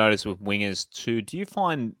I've noticed with wingers too, do you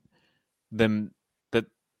find them that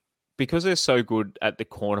because they're so good at the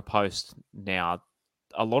corner post now,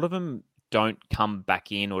 a lot of them don't come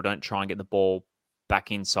back in or don't try and get the ball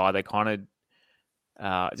back inside? They kind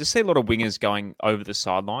of just see a lot of wingers going over the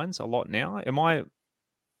sidelines a lot now. Am I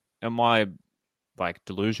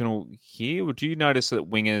delusional here? Or do you notice that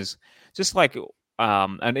wingers just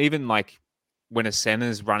and even when a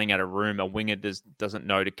center's running out of room, a winger doesn't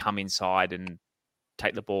know to come inside and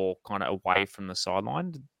take the ball kind of away from the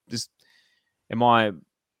sideline?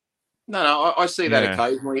 No, I see that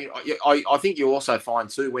occasionally. I think you also find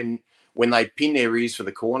too when they pin their ears for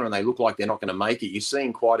the corner and they look like they're not going to make it, you're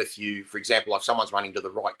seeing quite a few. For example, if someone's running to the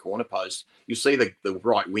right corner post, you see the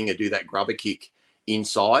right winger do that grubber kick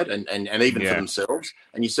inside and even for themselves,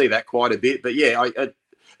 and you see that quite a bit. But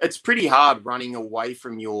it's pretty hard running away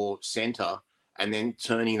from your centre and then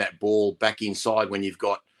turning that ball back inside when you've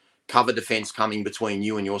got cover defence coming between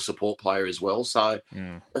you and your support player as well. So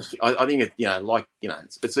I think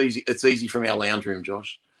it's easy. It's easy from our lounge room,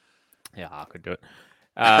 Josh. Yeah, I could do it.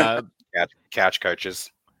 Couch coaches.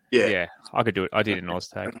 Yeah, I could do it. I did in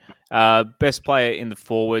Oztag. Best player in the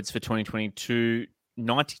forwards for 2022,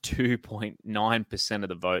 92.9% of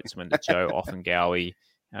the votes went to Joe Offengowie.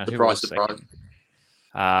 Surprise.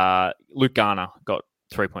 Luke Garner got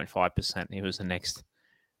 3.5%. He was the next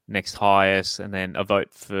highest, and then two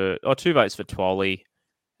votes for Twoley,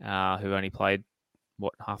 who only played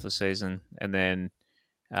half the season, and then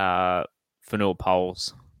Fanua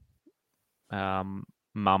Poles.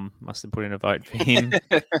 Mum must have put in a vote for him,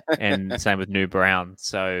 and same with New Brown.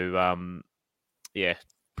 So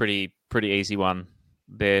pretty easy one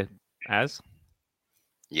there, as.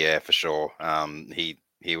 Yeah, for sure. He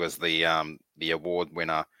was the award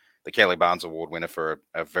winner, the Kelly Barnes Award winner for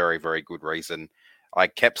a very, very good reason. I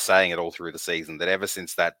kept saying it all through the season that ever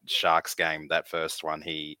since that Sharks game, that first one,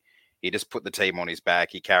 he just put the team on his back.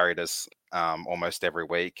 He carried us almost every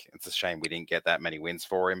week. It's a shame we didn't get that many wins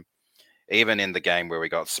for him. Even in the game where we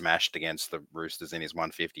got smashed against the Roosters in his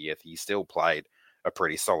 150th, he still played a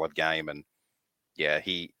pretty solid game. And yeah,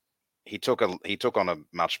 he took on a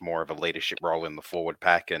much more of a leadership role in the forward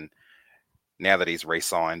pack. And now that he's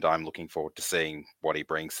re-signed, I'm looking forward to seeing what he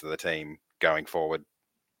brings to the team going forward.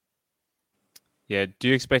 Yeah, do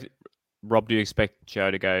you expect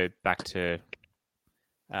Joe to go back to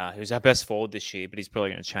who's our best forward this year, but he's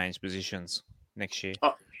probably going to change positions next year?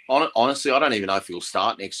 Honestly, I don't even know if he'll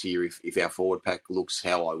start next year if our forward pack looks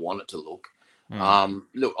how I want it to look.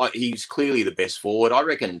 Look, he's clearly the best forward. I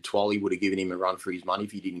reckon Twally would have given him a run for his money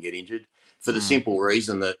if he didn't get injured, for the simple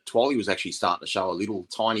reason that Twally was actually starting to show a little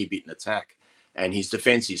tiny bit in attack, and his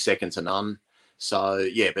defence is second to none. So,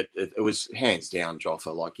 yeah, but it was hands down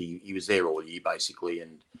Joffa. Like, he was there all year, basically,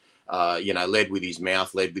 and, led with his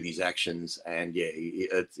mouth, led with his actions, and, yeah,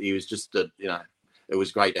 he was just, it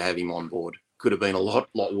was great to have him on board. Could have been a lot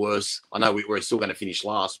worse. I know we're still going to finish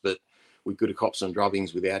last, but we could have copped some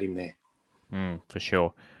drubbings without him there. For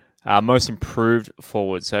sure. Most improved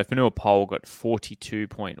forward. So Fanua Pole got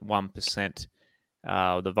 42.1%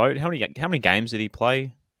 of the vote. How many games did he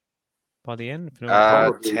play by the end? 10,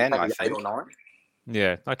 I think. 8 or 9.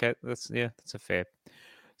 Yeah. Okay. That's a fair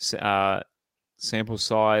sample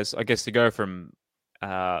size. I guess to go from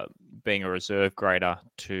being a reserve grader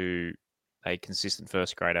to a consistent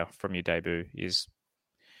first grader from your debut is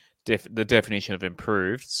the definition of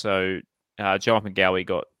improved. So Joel McGowie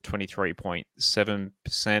got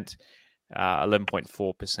 23.7%,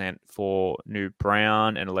 11.4% for New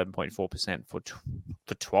Brown, and 11.4% for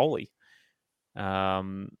Twally.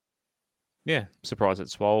 Surprised that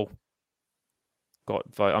Swole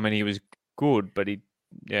got vote. I mean, he was good, but I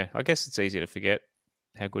guess it's easy to forget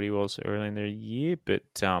how good he was early in the year. But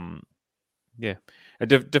it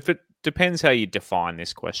depends how you define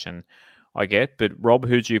this question, I get. But Rob,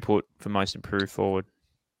 who'd you put for most improved forward?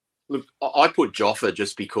 Look, I put Joffa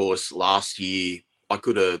just because last year I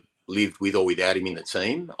could have lived with or without him in the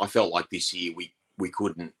team. I felt like this year we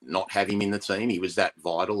couldn't not have him in the team. He was that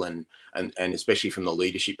vital, and especially from the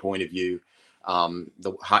leadership point of view,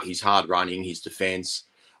 his hard running, his defence.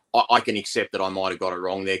 I can accept that I might have got it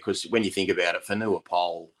wrong there, because when you think about it, Fanua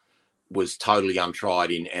Pole was totally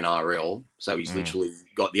untried in NRL, so he's literally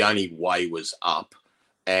got the only way was up,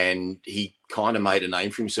 and he kind of made a name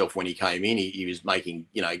for himself when he came in. He was making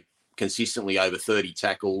consistently over 30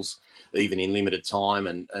 tackles, even in limited time,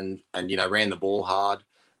 and ran the ball hard.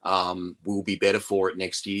 We'll be better for it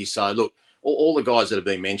next year. So look, all the guys that have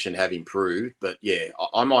been mentioned have improved, but yeah,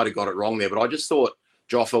 I might have got it wrong there. But I just thought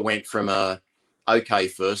Joffa went from a okay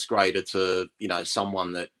first grader to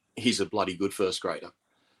someone that he's a bloody good first grader.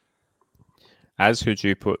 As who'd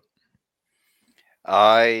you put?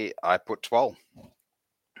 I put Twal.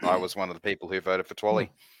 I was one of the people who voted for Twally.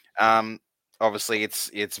 Obviously,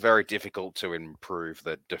 it's very difficult to improve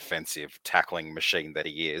the defensive tackling machine that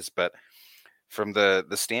he is, but from the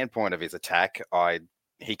standpoint of his attack,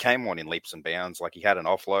 he came on in leaps and bounds. Like, he had an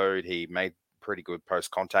offload, he made pretty good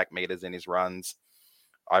post-contact meters in his runs.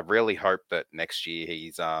 I really hope that next year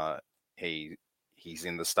he's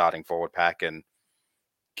in the starting forward pack and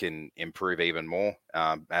can improve even more,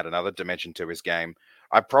 add another dimension to his game.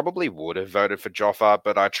 I probably would have voted for Joffa,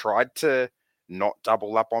 but I tried to not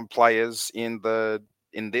double up on players in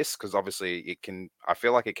this, because obviously I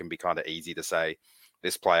feel like it can be kind of easy to say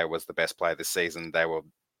this player was the best player this season.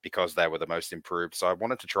 Because they were the most improved. So I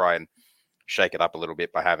wanted to try and shake it up a little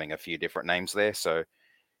bit by having a few different names there. So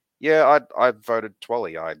yeah, I voted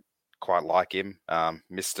Twally. I quite like him.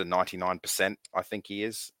 Mr. 99%, I think he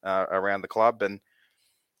is around the club, and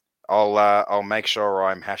I'll make sure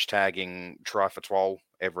I'm hashtagging try for Twal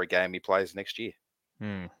every game he plays next year.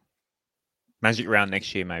 Magic round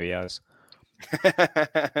next year, maybe, ours.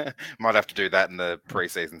 Might have to do that in the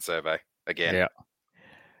preseason survey again.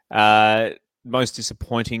 Yeah. Most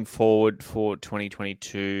disappointing forward for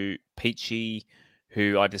 2022, Peachy,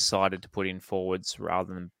 who I decided to put in forwards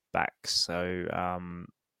rather than backs. So, I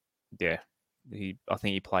think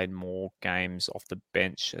he played more games off the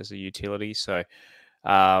bench as a utility. So,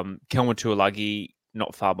 Kelman Tuolagi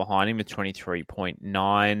not far behind him with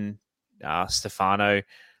 23.9. Stefano.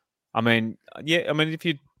 An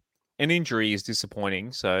injury is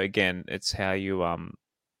disappointing. So again, it's how you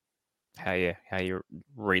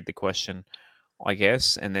read the question. I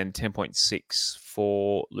guess, and then 10.6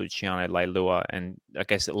 for Luciano Leilua, and I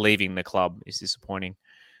guess leaving the club is disappointing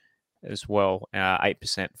as well.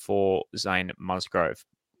 8% for Zane Musgrove.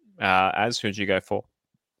 As who'd you go for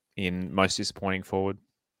in most disappointing forward?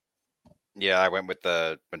 Yeah, I went with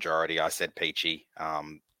the majority. I said Peachy.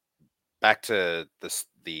 Back to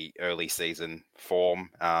the early season form,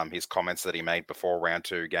 his comments that he made before round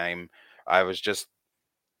 2 game, I was just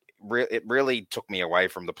it really took me away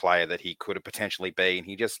from the player that he could have potentially been.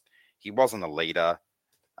 He wasn't a leader.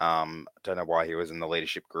 Don't know why he was in the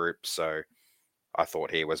leadership group. So I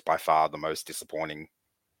thought he was by far the most disappointing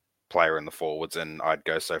player in the forwards, and I'd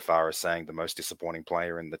go so far as saying the most disappointing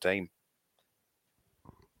player in the team.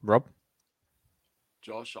 Rob?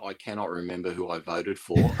 Josh, I cannot remember who I voted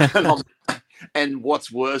for. And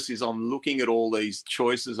what's worse is I'm looking at all these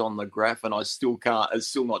choices on the graph and I still can't, it's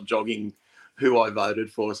still not jogging who I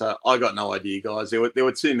voted for. So I got no idea, guys. There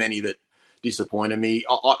were too many that disappointed me.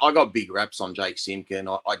 I got big raps on Jake Simpkin.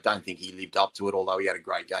 I don't think he lived up to it, although he had a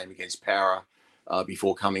great game against Para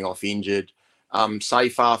before coming off injured.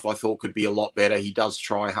 Seyfarth, I thought, could be a lot better. He does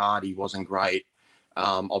try hard. He wasn't great.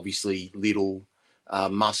 Obviously, Little,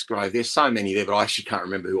 Musgrove. There's so many there, but I actually can't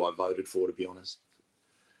remember who I voted for, to be honest.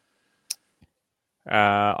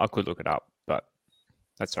 I could look it up, but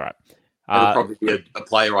that's all right. It'll probably be a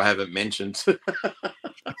player I haven't mentioned.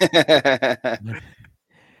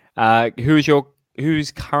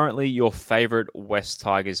 Who's currently your favourite West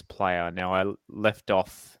Tigers player? Now, I left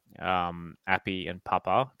off Appy and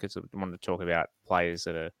Papa because I wanted to talk about players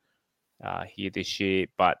that are here this year,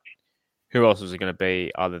 but who else was it going to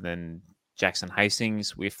be other than Jackson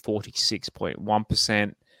Hastings with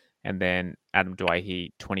 46.1%, and then Adam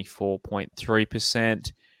Dwayne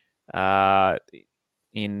 24.3%.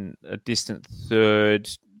 In a distant third,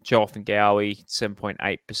 Jonathan Gowie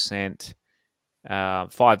 7.8%.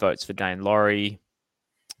 5 votes for Dane Laurie,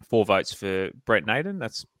 4 votes for Brett Naden.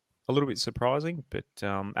 That's a little bit surprising, but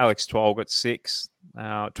Alex Twal got 6.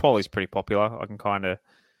 Twal is pretty popular. I can kind of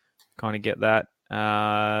get that.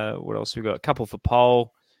 What else we got? A couple for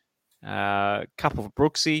Pole. Couple for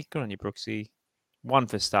Brooksy. Good on you, Brooksy. 1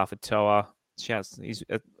 for Stafford Toa. Shouts.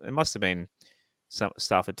 It must have been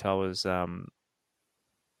Stafford Toa's, a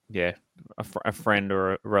friend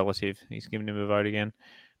or a relative. He's giving him a vote again.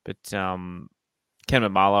 But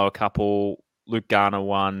Ken Marlowe, a couple. Luke Garner,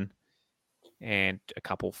 1. And a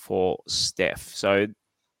couple for Steph. So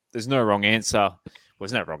there's no wrong answer. Well,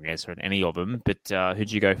 there's no wrong answer in any of them. But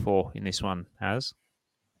who'd you go for in this one, Az?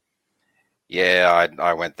 Yeah,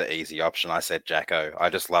 I went the easy option. I said Jacko. I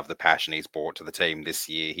just love the passion he's brought to the team this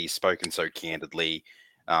year. He's spoken so candidly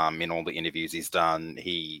in all the interviews he's done.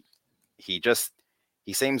 He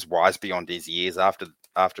seems wise beyond his years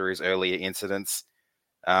after his earlier incidents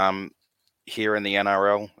here in the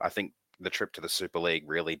NRL. I think the trip to the Super League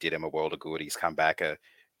really did him a world of good. He's come back a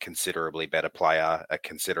considerably better player, a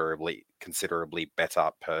considerably better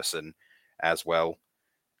person as well.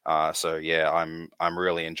 So yeah, I'm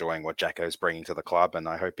really enjoying what Jacko's bringing to the club, and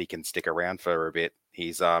I hope he can stick around for a bit.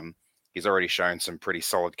 He's already shown some pretty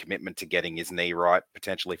solid commitment to getting his knee right,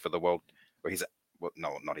 potentially for the world. Or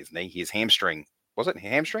not his knee, his hamstring. Was it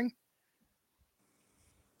hamstring?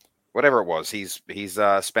 Whatever it was, he's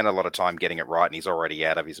spent a lot of time getting it right, and he's already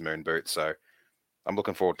out of his moon boot. So I'm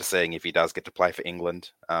looking forward to seeing if he does get to play for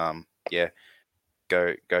England. Go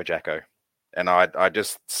Jacko. And I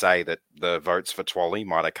just say that the votes for Twally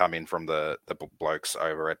might have come in from the blokes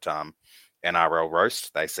over at NRL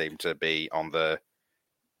Roast. They seem to be on the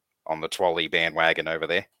Twally bandwagon over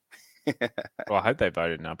there. Well, I hope they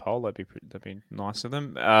voted in our poll. That'd be nice of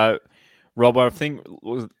them. Rob, I think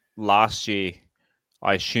last year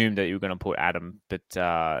I assumed that you were going to put Adam,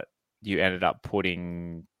 but you ended up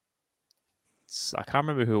putting. I can't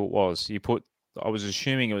remember who it was. I was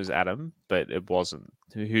assuming it was Adam, but it wasn't.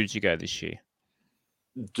 Who did you go this year?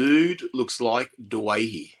 Dude looks like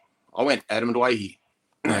Dwayne. I went Adam Dwayne.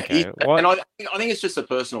 Okay. And I think it's just a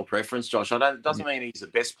personal preference, Josh. It doesn't mean he's the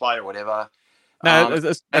best player or whatever. No,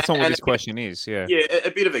 that's not what this question is. Yeah. Yeah,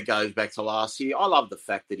 a bit of it goes back to last year. I love the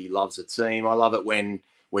fact that he loves the team. I love it when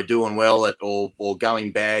we're doing well or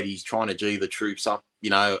going bad. He's trying to G the troops up,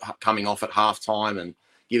 coming off at halftime and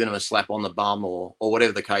giving them a slap on the bum or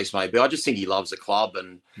whatever the case may be. I just think he loves the club,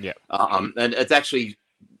 and and it's actually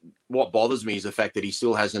what bothers me is the fact that he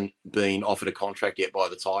still hasn't been offered a contract yet by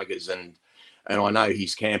the Tigers, and I know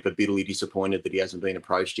his camp are bitterly disappointed that he hasn't been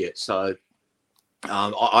approached yet. So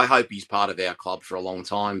I hope he's part of our club for a long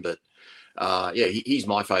time. But he's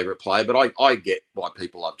my favourite player. But I get why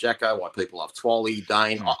people love Jacko, why people love Twally,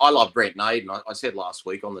 Dane. I love Brent Naden. I said last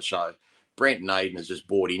week on the show, Brent Naden has just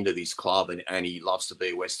bought into this club and he loves to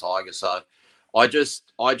be a West Tiger. So I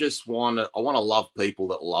just want to love people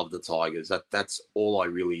that love the Tigers. That's all I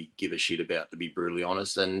really give a shit about, to be brutally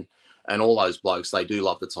honest. And all those blokes, they do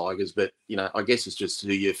love the Tigers, but I guess it's just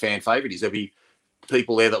who your fan favourite is. There'll be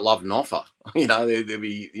people there that love an offer. There'll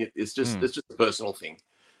be. It's just a personal thing.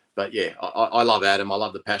 But yeah, I love Adam. I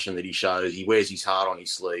love the passion that he shows. He wears his heart on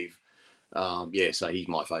his sleeve. So he's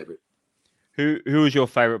my favourite. Who was your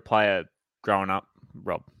favourite player growing up,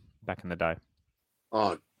 Rob, back in the day?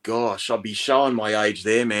 Oh gosh, I'd be showing my age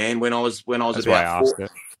there, man. When I was That's about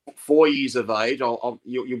 4 years of age,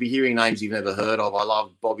 you'll be hearing names you've never heard of. I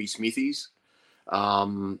love Bobby Smithies.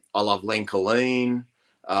 I love Len Colleen.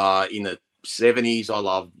 In the 70s, I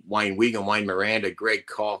love Wayne Wigan, Wayne Miranda, Greg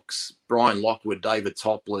Cox, Brian Lockwood, David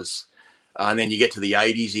Topless. And then you get to the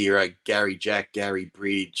 80s era, Gary Jack, Gary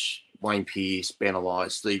Bridge, Wayne Pearce, Ben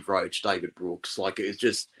Elias, Steve Roach, David Brooks. Like it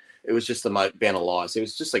was just the most Ben Elias. It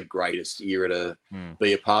was just the greatest era to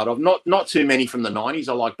be a part of. Not too many from the 90s.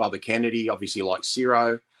 I like Bubba Kennedy, obviously like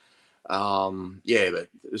Ciro. But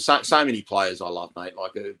so many players I love, mate.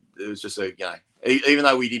 Like it was just even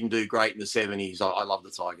though we didn't do great in the 70s, I love the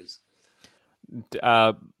Tigers.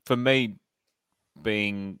 For me,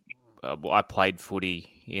 being I played footy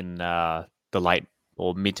in the late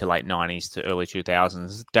or mid to late 90s to early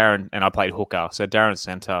 2000s. Darren, and I played hooker, so Darren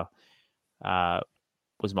Centre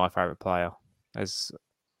was my favourite player. Well,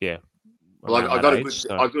 I got a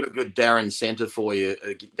good Darren Centre for you,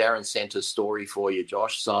 a Darren Centre story for you,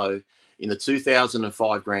 Josh. So in the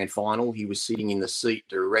 2005 grand final, he was sitting in the seat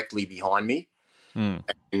directly behind me. And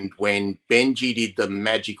when Benji did the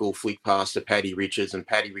magical flick pass to Paddy Richards and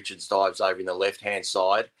Paddy Richards dives over in the left-hand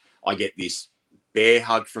side, I get this bear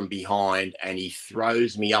hug from behind and he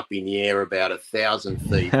throws me up in the air about 1,000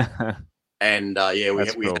 feet. And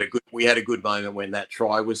we had a good moment when that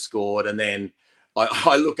try was scored. And then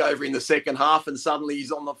I look over in the second half and suddenly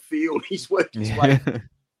he's on the field. He's working his way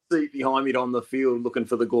seat behind me on the field looking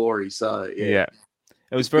for the glory. So, yeah.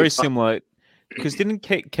 It was very similar because didn't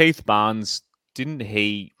Keith Barnes, didn't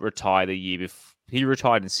he retire the year before? He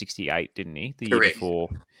retired in 68, didn't he? The Correct. Year before.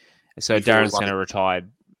 So Darren Centre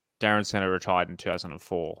retired. Darren Centre retired in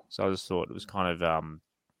 2004. So I just thought it was kind of,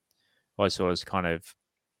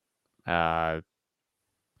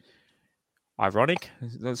 ironic.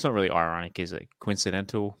 It's not really ironic, is it?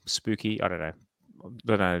 Coincidental, spooky. I don't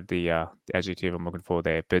know the adjective I'm looking for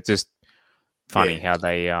there, but just funny how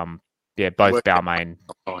they both Balmain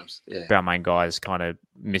guys kind of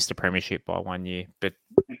missed the premiership by 1 year. But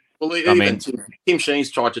Tim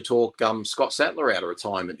Sheens tried to talk Scott Sattler out of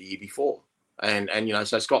retirement the year before. And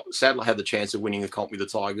so Scott Sattler had the chance of winning the comp with the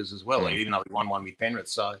Tigers as well, even though he won one with Penrith.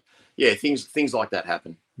 So, yeah, things like that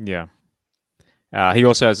happen. Yeah. He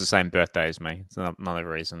also has the same birthday as me. It's another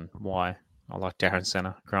reason why I like Darren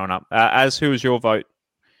Centre growing up. Who was your vote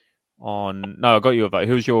on... No, I got you a vote.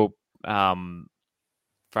 Who was your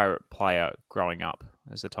favourite player growing up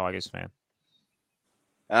as a Tigers fan?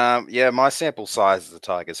 My sample size as a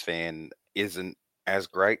Tigers fan isn't as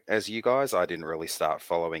great as you guys. I didn't really start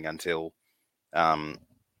following until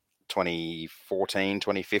 2014,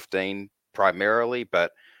 2015 primarily,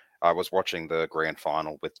 but I was watching the grand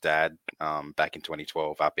final with Dad back in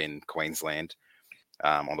 2012 up in Queensland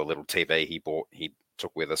on the little TV he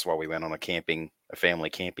took with us while we went on a family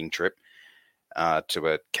camping trip to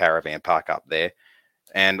a caravan park up there.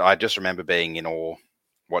 And I just remember being in awe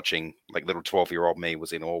watching, like little 12-year-old me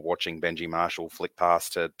was in awe watching Benji Marshall flick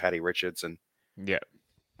past to Paddy Richards. And it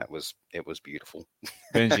was beautiful.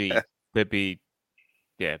 Benji, there'd be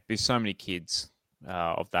so many kids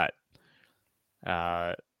of that.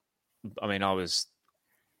 I was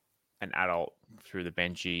an adult through the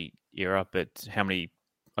Benji era, but how many,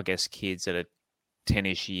 I guess, kids that are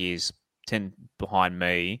 10-ish years, 10 behind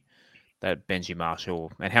me, that Benji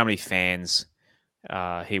Marshall, and how many fans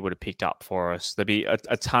he would have picked up for us. There'd be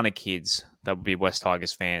a ton of kids that would be West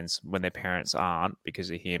Tigers fans when their parents aren't because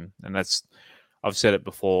of him. And I've said it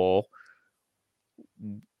before,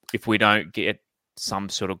 if we don't get some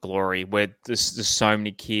sort of glory, where there's so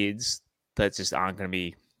many kids that just aren't going to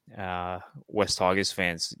be West Tigers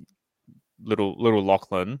fans. Little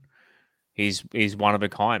Lachlan, he's one of a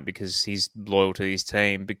kind because he's loyal to his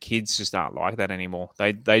team. But kids just aren't like that anymore.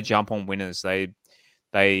 They jump on winners.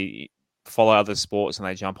 They follow other sports and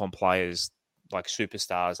they jump on players like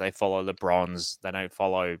superstars. They follow LeBrons. They don't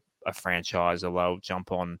follow a franchise, or they'll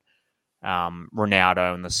jump on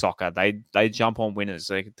Ronaldo and the soccer. They jump on winners.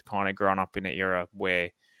 They kind of grown up in an era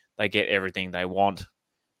where they get everything they want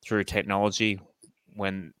through technology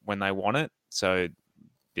when they want it. So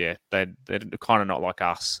they're kind of not like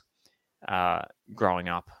us growing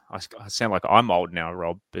up. I sound like I'm old now,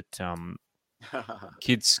 Rob, but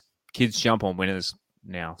kids kids jump on winners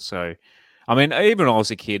now. So, I mean, even when I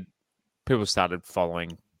was a kid, people started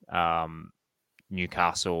following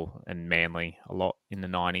Newcastle and Manly a lot in the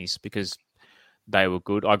 90s because they were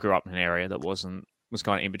good. I grew up in an area that was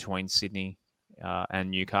kind of in between Sydney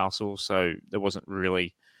and Newcastle, so there wasn't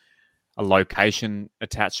really a location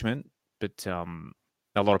attachment, but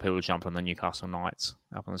a lot of people jumped on the Newcastle Knights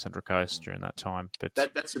up on the Central Coast during that time. But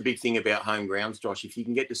that's the big thing about home grounds, Josh. If you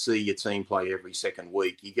can get to see your team play every second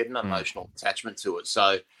week, you get an emotional attachment to it.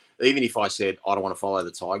 So even if I said I don't want to follow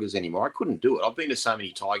the Tigers anymore, I couldn't do it. I've been to so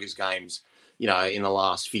many Tigers games, in the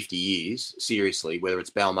last 50 years, seriously, whether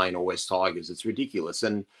it's Balmain or West Tigers, it's ridiculous.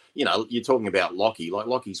 And, you're talking about Lockie. Like,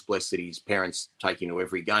 Lockie's blessed that his parents take him to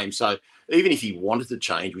every game. So even if he wanted to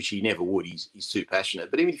change, which he never would, he's too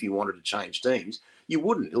passionate. But even if he wanted to change teams, you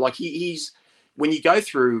wouldn't. Like, he's when you go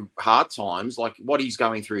through hard times, like what he's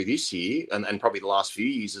going through this year and probably the last few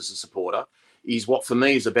years as a supporter, is what, for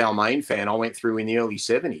me, as a Balmain fan, I went through in the early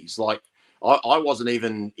 70s. Like, I wasn't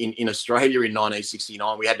even in Australia in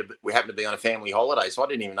 1969. We happened to be on a family holiday, so I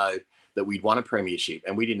didn't even know that we'd won a premiership,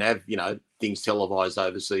 and we didn't have things televised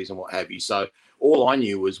overseas and what have you. So all I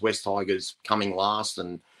knew was West Tigers coming last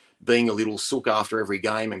and being a little sook after every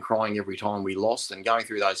game and crying every time we lost and going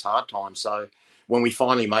through those hard times. So when we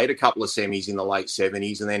finally made a couple of semis in the late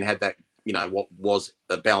 70s and then had that what was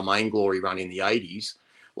a Balmain glory run in the 80s,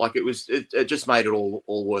 like it just made it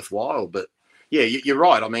all worthwhile. But yeah, you're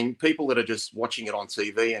right. I mean, people that are just watching it on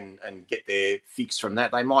TV and get their fix from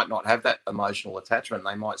that, they might not have that emotional attachment.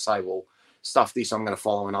 They might say, well, stuff this, I'm going to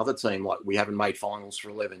follow another team. Like, we haven't made finals for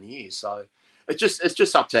 11 years. So it's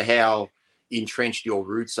just up to how entrenched your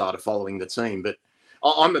roots are to following the team. But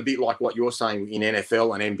I'm a bit like what you're saying in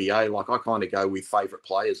NFL and NBA. Like, I kind of go with favourite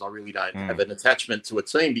players. I really don't have an attachment to a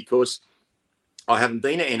team because I haven't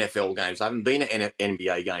been at NFL games. I haven't been at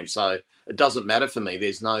NBA games. So it doesn't matter for me.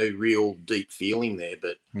 There's no real deep feeling there.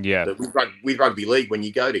 But with rugby league, when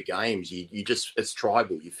you go to games, you just, it's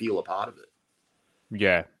tribal. You feel a part of it.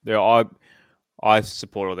 Yeah. I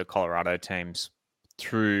support all the Colorado teams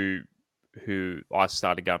through who I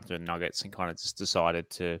started going to the Nuggets and kind of just decided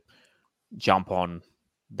to jump on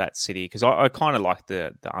that city because I kind of like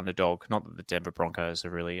the underdog. Not that the Denver Broncos are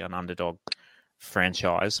really an underdog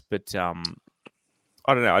franchise, but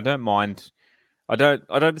I don't know. I don't mind. I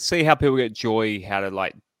don't see how people get joy out of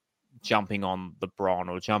like jumping on LeBron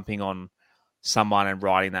or jumping on someone and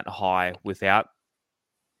riding that high without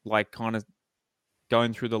like kind of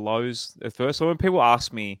going through the lows at first. So when people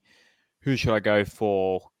ask me who should I go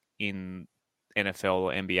for in NFL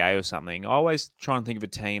or NBA or something, I always try and think of a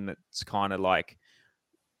team that's kind of like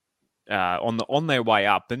on their way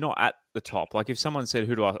up. They're not at the top. Like if someone said,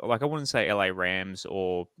 who do I like? I wouldn't say LA Rams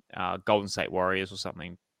or Golden State Warriors or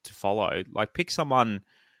something to follow. Like pick someone.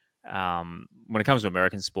 When it comes to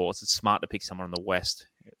American sports, it's smart to pick someone in the West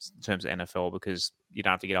in terms of NFL because you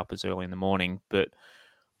don't have to get up as early in the morning. But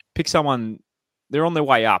pick someone. They're on their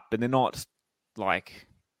way up, and they're not like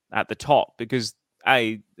at the top because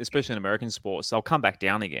especially in American sports, they'll come back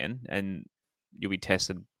down again, and you'll be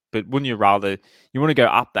tested. But wouldn't you rather you want to go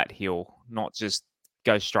up that hill, not just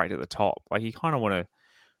go straight to the top? Like you kind of want to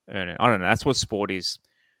earn it. I don't know. That's what sport is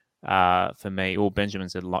for me. Or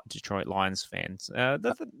Benjamin's a Detroit Lions fans.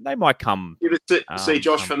 They might come. See,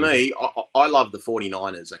 Josh, for me, I love the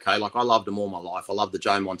 49ers. Okay, like I loved them all my life. I love the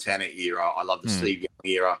Joe Montana era. I love the Steve Young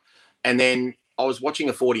era. And then I was watching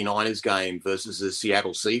a 49ers game versus the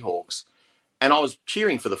Seattle Seahawks. And I was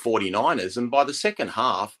cheering for the 49ers. And by the second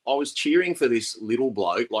half, I was cheering for this little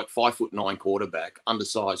bloke, like 5'9" quarterback,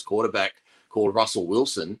 undersized quarterback called Russell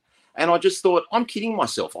Wilson. And I just thought, I'm kidding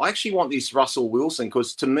myself. I actually want this Russell Wilson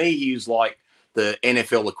because to me, he was like the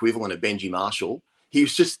NFL equivalent of Benji Marshall. He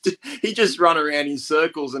just run around in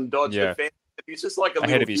circles and dodge the fence. He was just like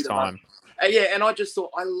ahead of his time. And I just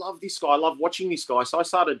thought, I love this guy. I love watching this guy. So I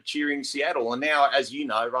started cheering Seattle. And now, as you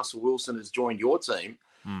know, Russell Wilson has joined your team.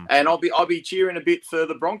 And I'll be cheering a bit for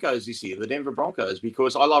the Broncos this year, the Denver Broncos,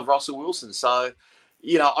 because I love Russell Wilson. So,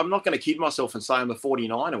 I'm not going to kid myself and say I'm a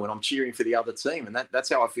 49er when I'm cheering for the other team. And that's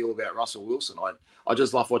how I feel about Russell Wilson. I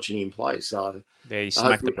just love watching him play. So yeah, he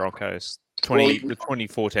smacked the Broncos. The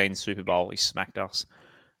 2014 Super Bowl, he smacked us.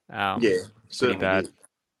 Pretty bad.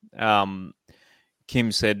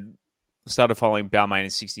 Kim said, started following Balmain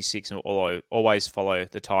in 66 and always follow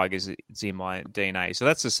the Tigers. It's in my DNA. So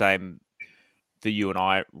that's the same for you and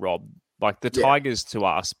I, Rob. Like the Tigers to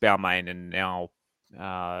us, Balmain and now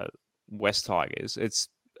West Tigers,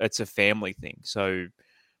 it's a family thing. So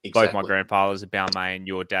both my grandfathers are Balmain,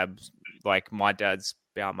 your dad's, like my dad's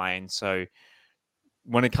Balmain. So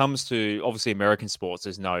when it comes to obviously American sports,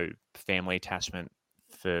 there's no family attachment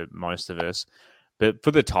for most of us. But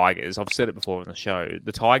for the Tigers, I've said it before on the show,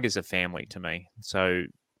 the Tigers are family to me. So,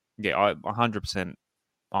 yeah, I 100%,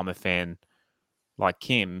 I'm a fan like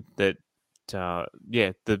Kim that, the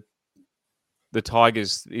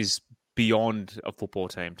Tigers is beyond a football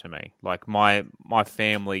team to me. Like my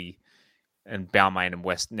family and Balmain and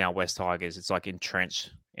West Tigers, it's like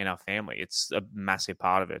entrenched in our family. It's a massive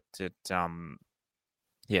part of it.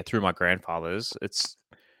 Through my grandfathers, it's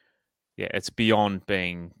beyond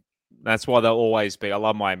being. That's why they'll always be. I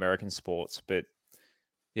love my American sports, but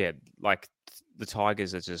yeah, like the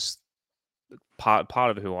Tigers are just part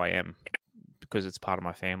of who I am because it's part of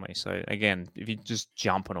my family. So again, if you just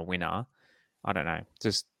jump on a winner, I don't know.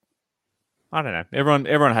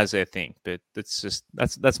 Everyone has their thing, but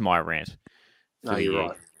that's my rant. No, you're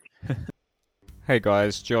right. Hey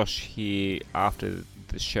guys, Josh here. After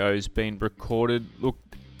the show's been recorded, look,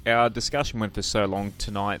 our discussion went for so long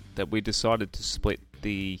tonight that we decided to split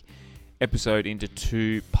the episode into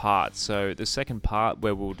 2 parts. So the second part,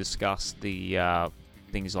 where we'll discuss the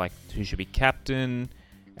things like who should be captain,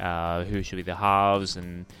 who should be the halves,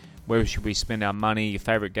 and where should we spend our money, your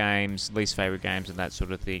favourite games, least favourite games, and that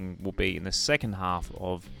sort of thing, will be in the second half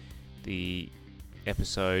of the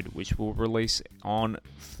episode, which will release on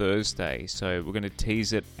Thursday. So we're going to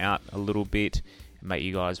tease it out a little bit and make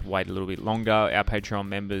you guys wait a little bit longer. Our Patreon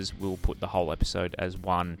members will put the whole episode as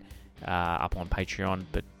one up on Patreon.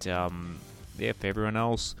 But for everyone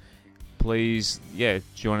else, please,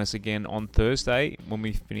 join us again on Thursday when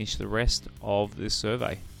we finish the rest of this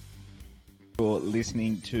survey. You're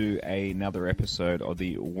listening to another episode of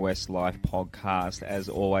the West Life podcast. As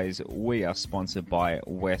always, we are sponsored by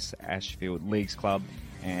West Ashfield Leagues Club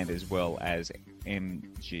and as well as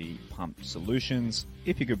MG Pump Solutions.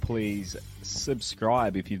 If you could please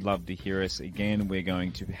subscribe if you'd love to hear us again. We're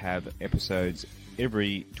going to have episodes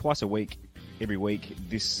twice a week, every week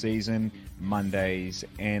this season, Mondays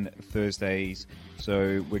and Thursdays.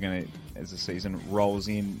 So we're going to, as the season rolls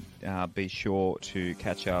in, be sure to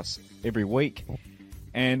catch us every week.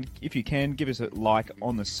 And if you can, give us a like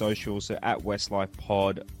on the socials. So at Westlife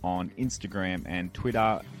Pod on Instagram and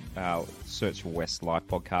Twitter. Search for Westlife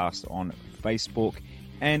Podcast on Facebook.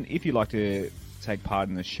 And if you'd like to take part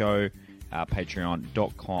in the show,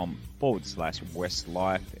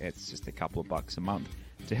 patreon.com/Westlife. It's just a couple of bucks a month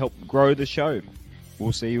to help grow the show.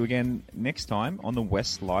 We'll see you again next time on the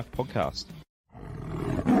West Life Podcast.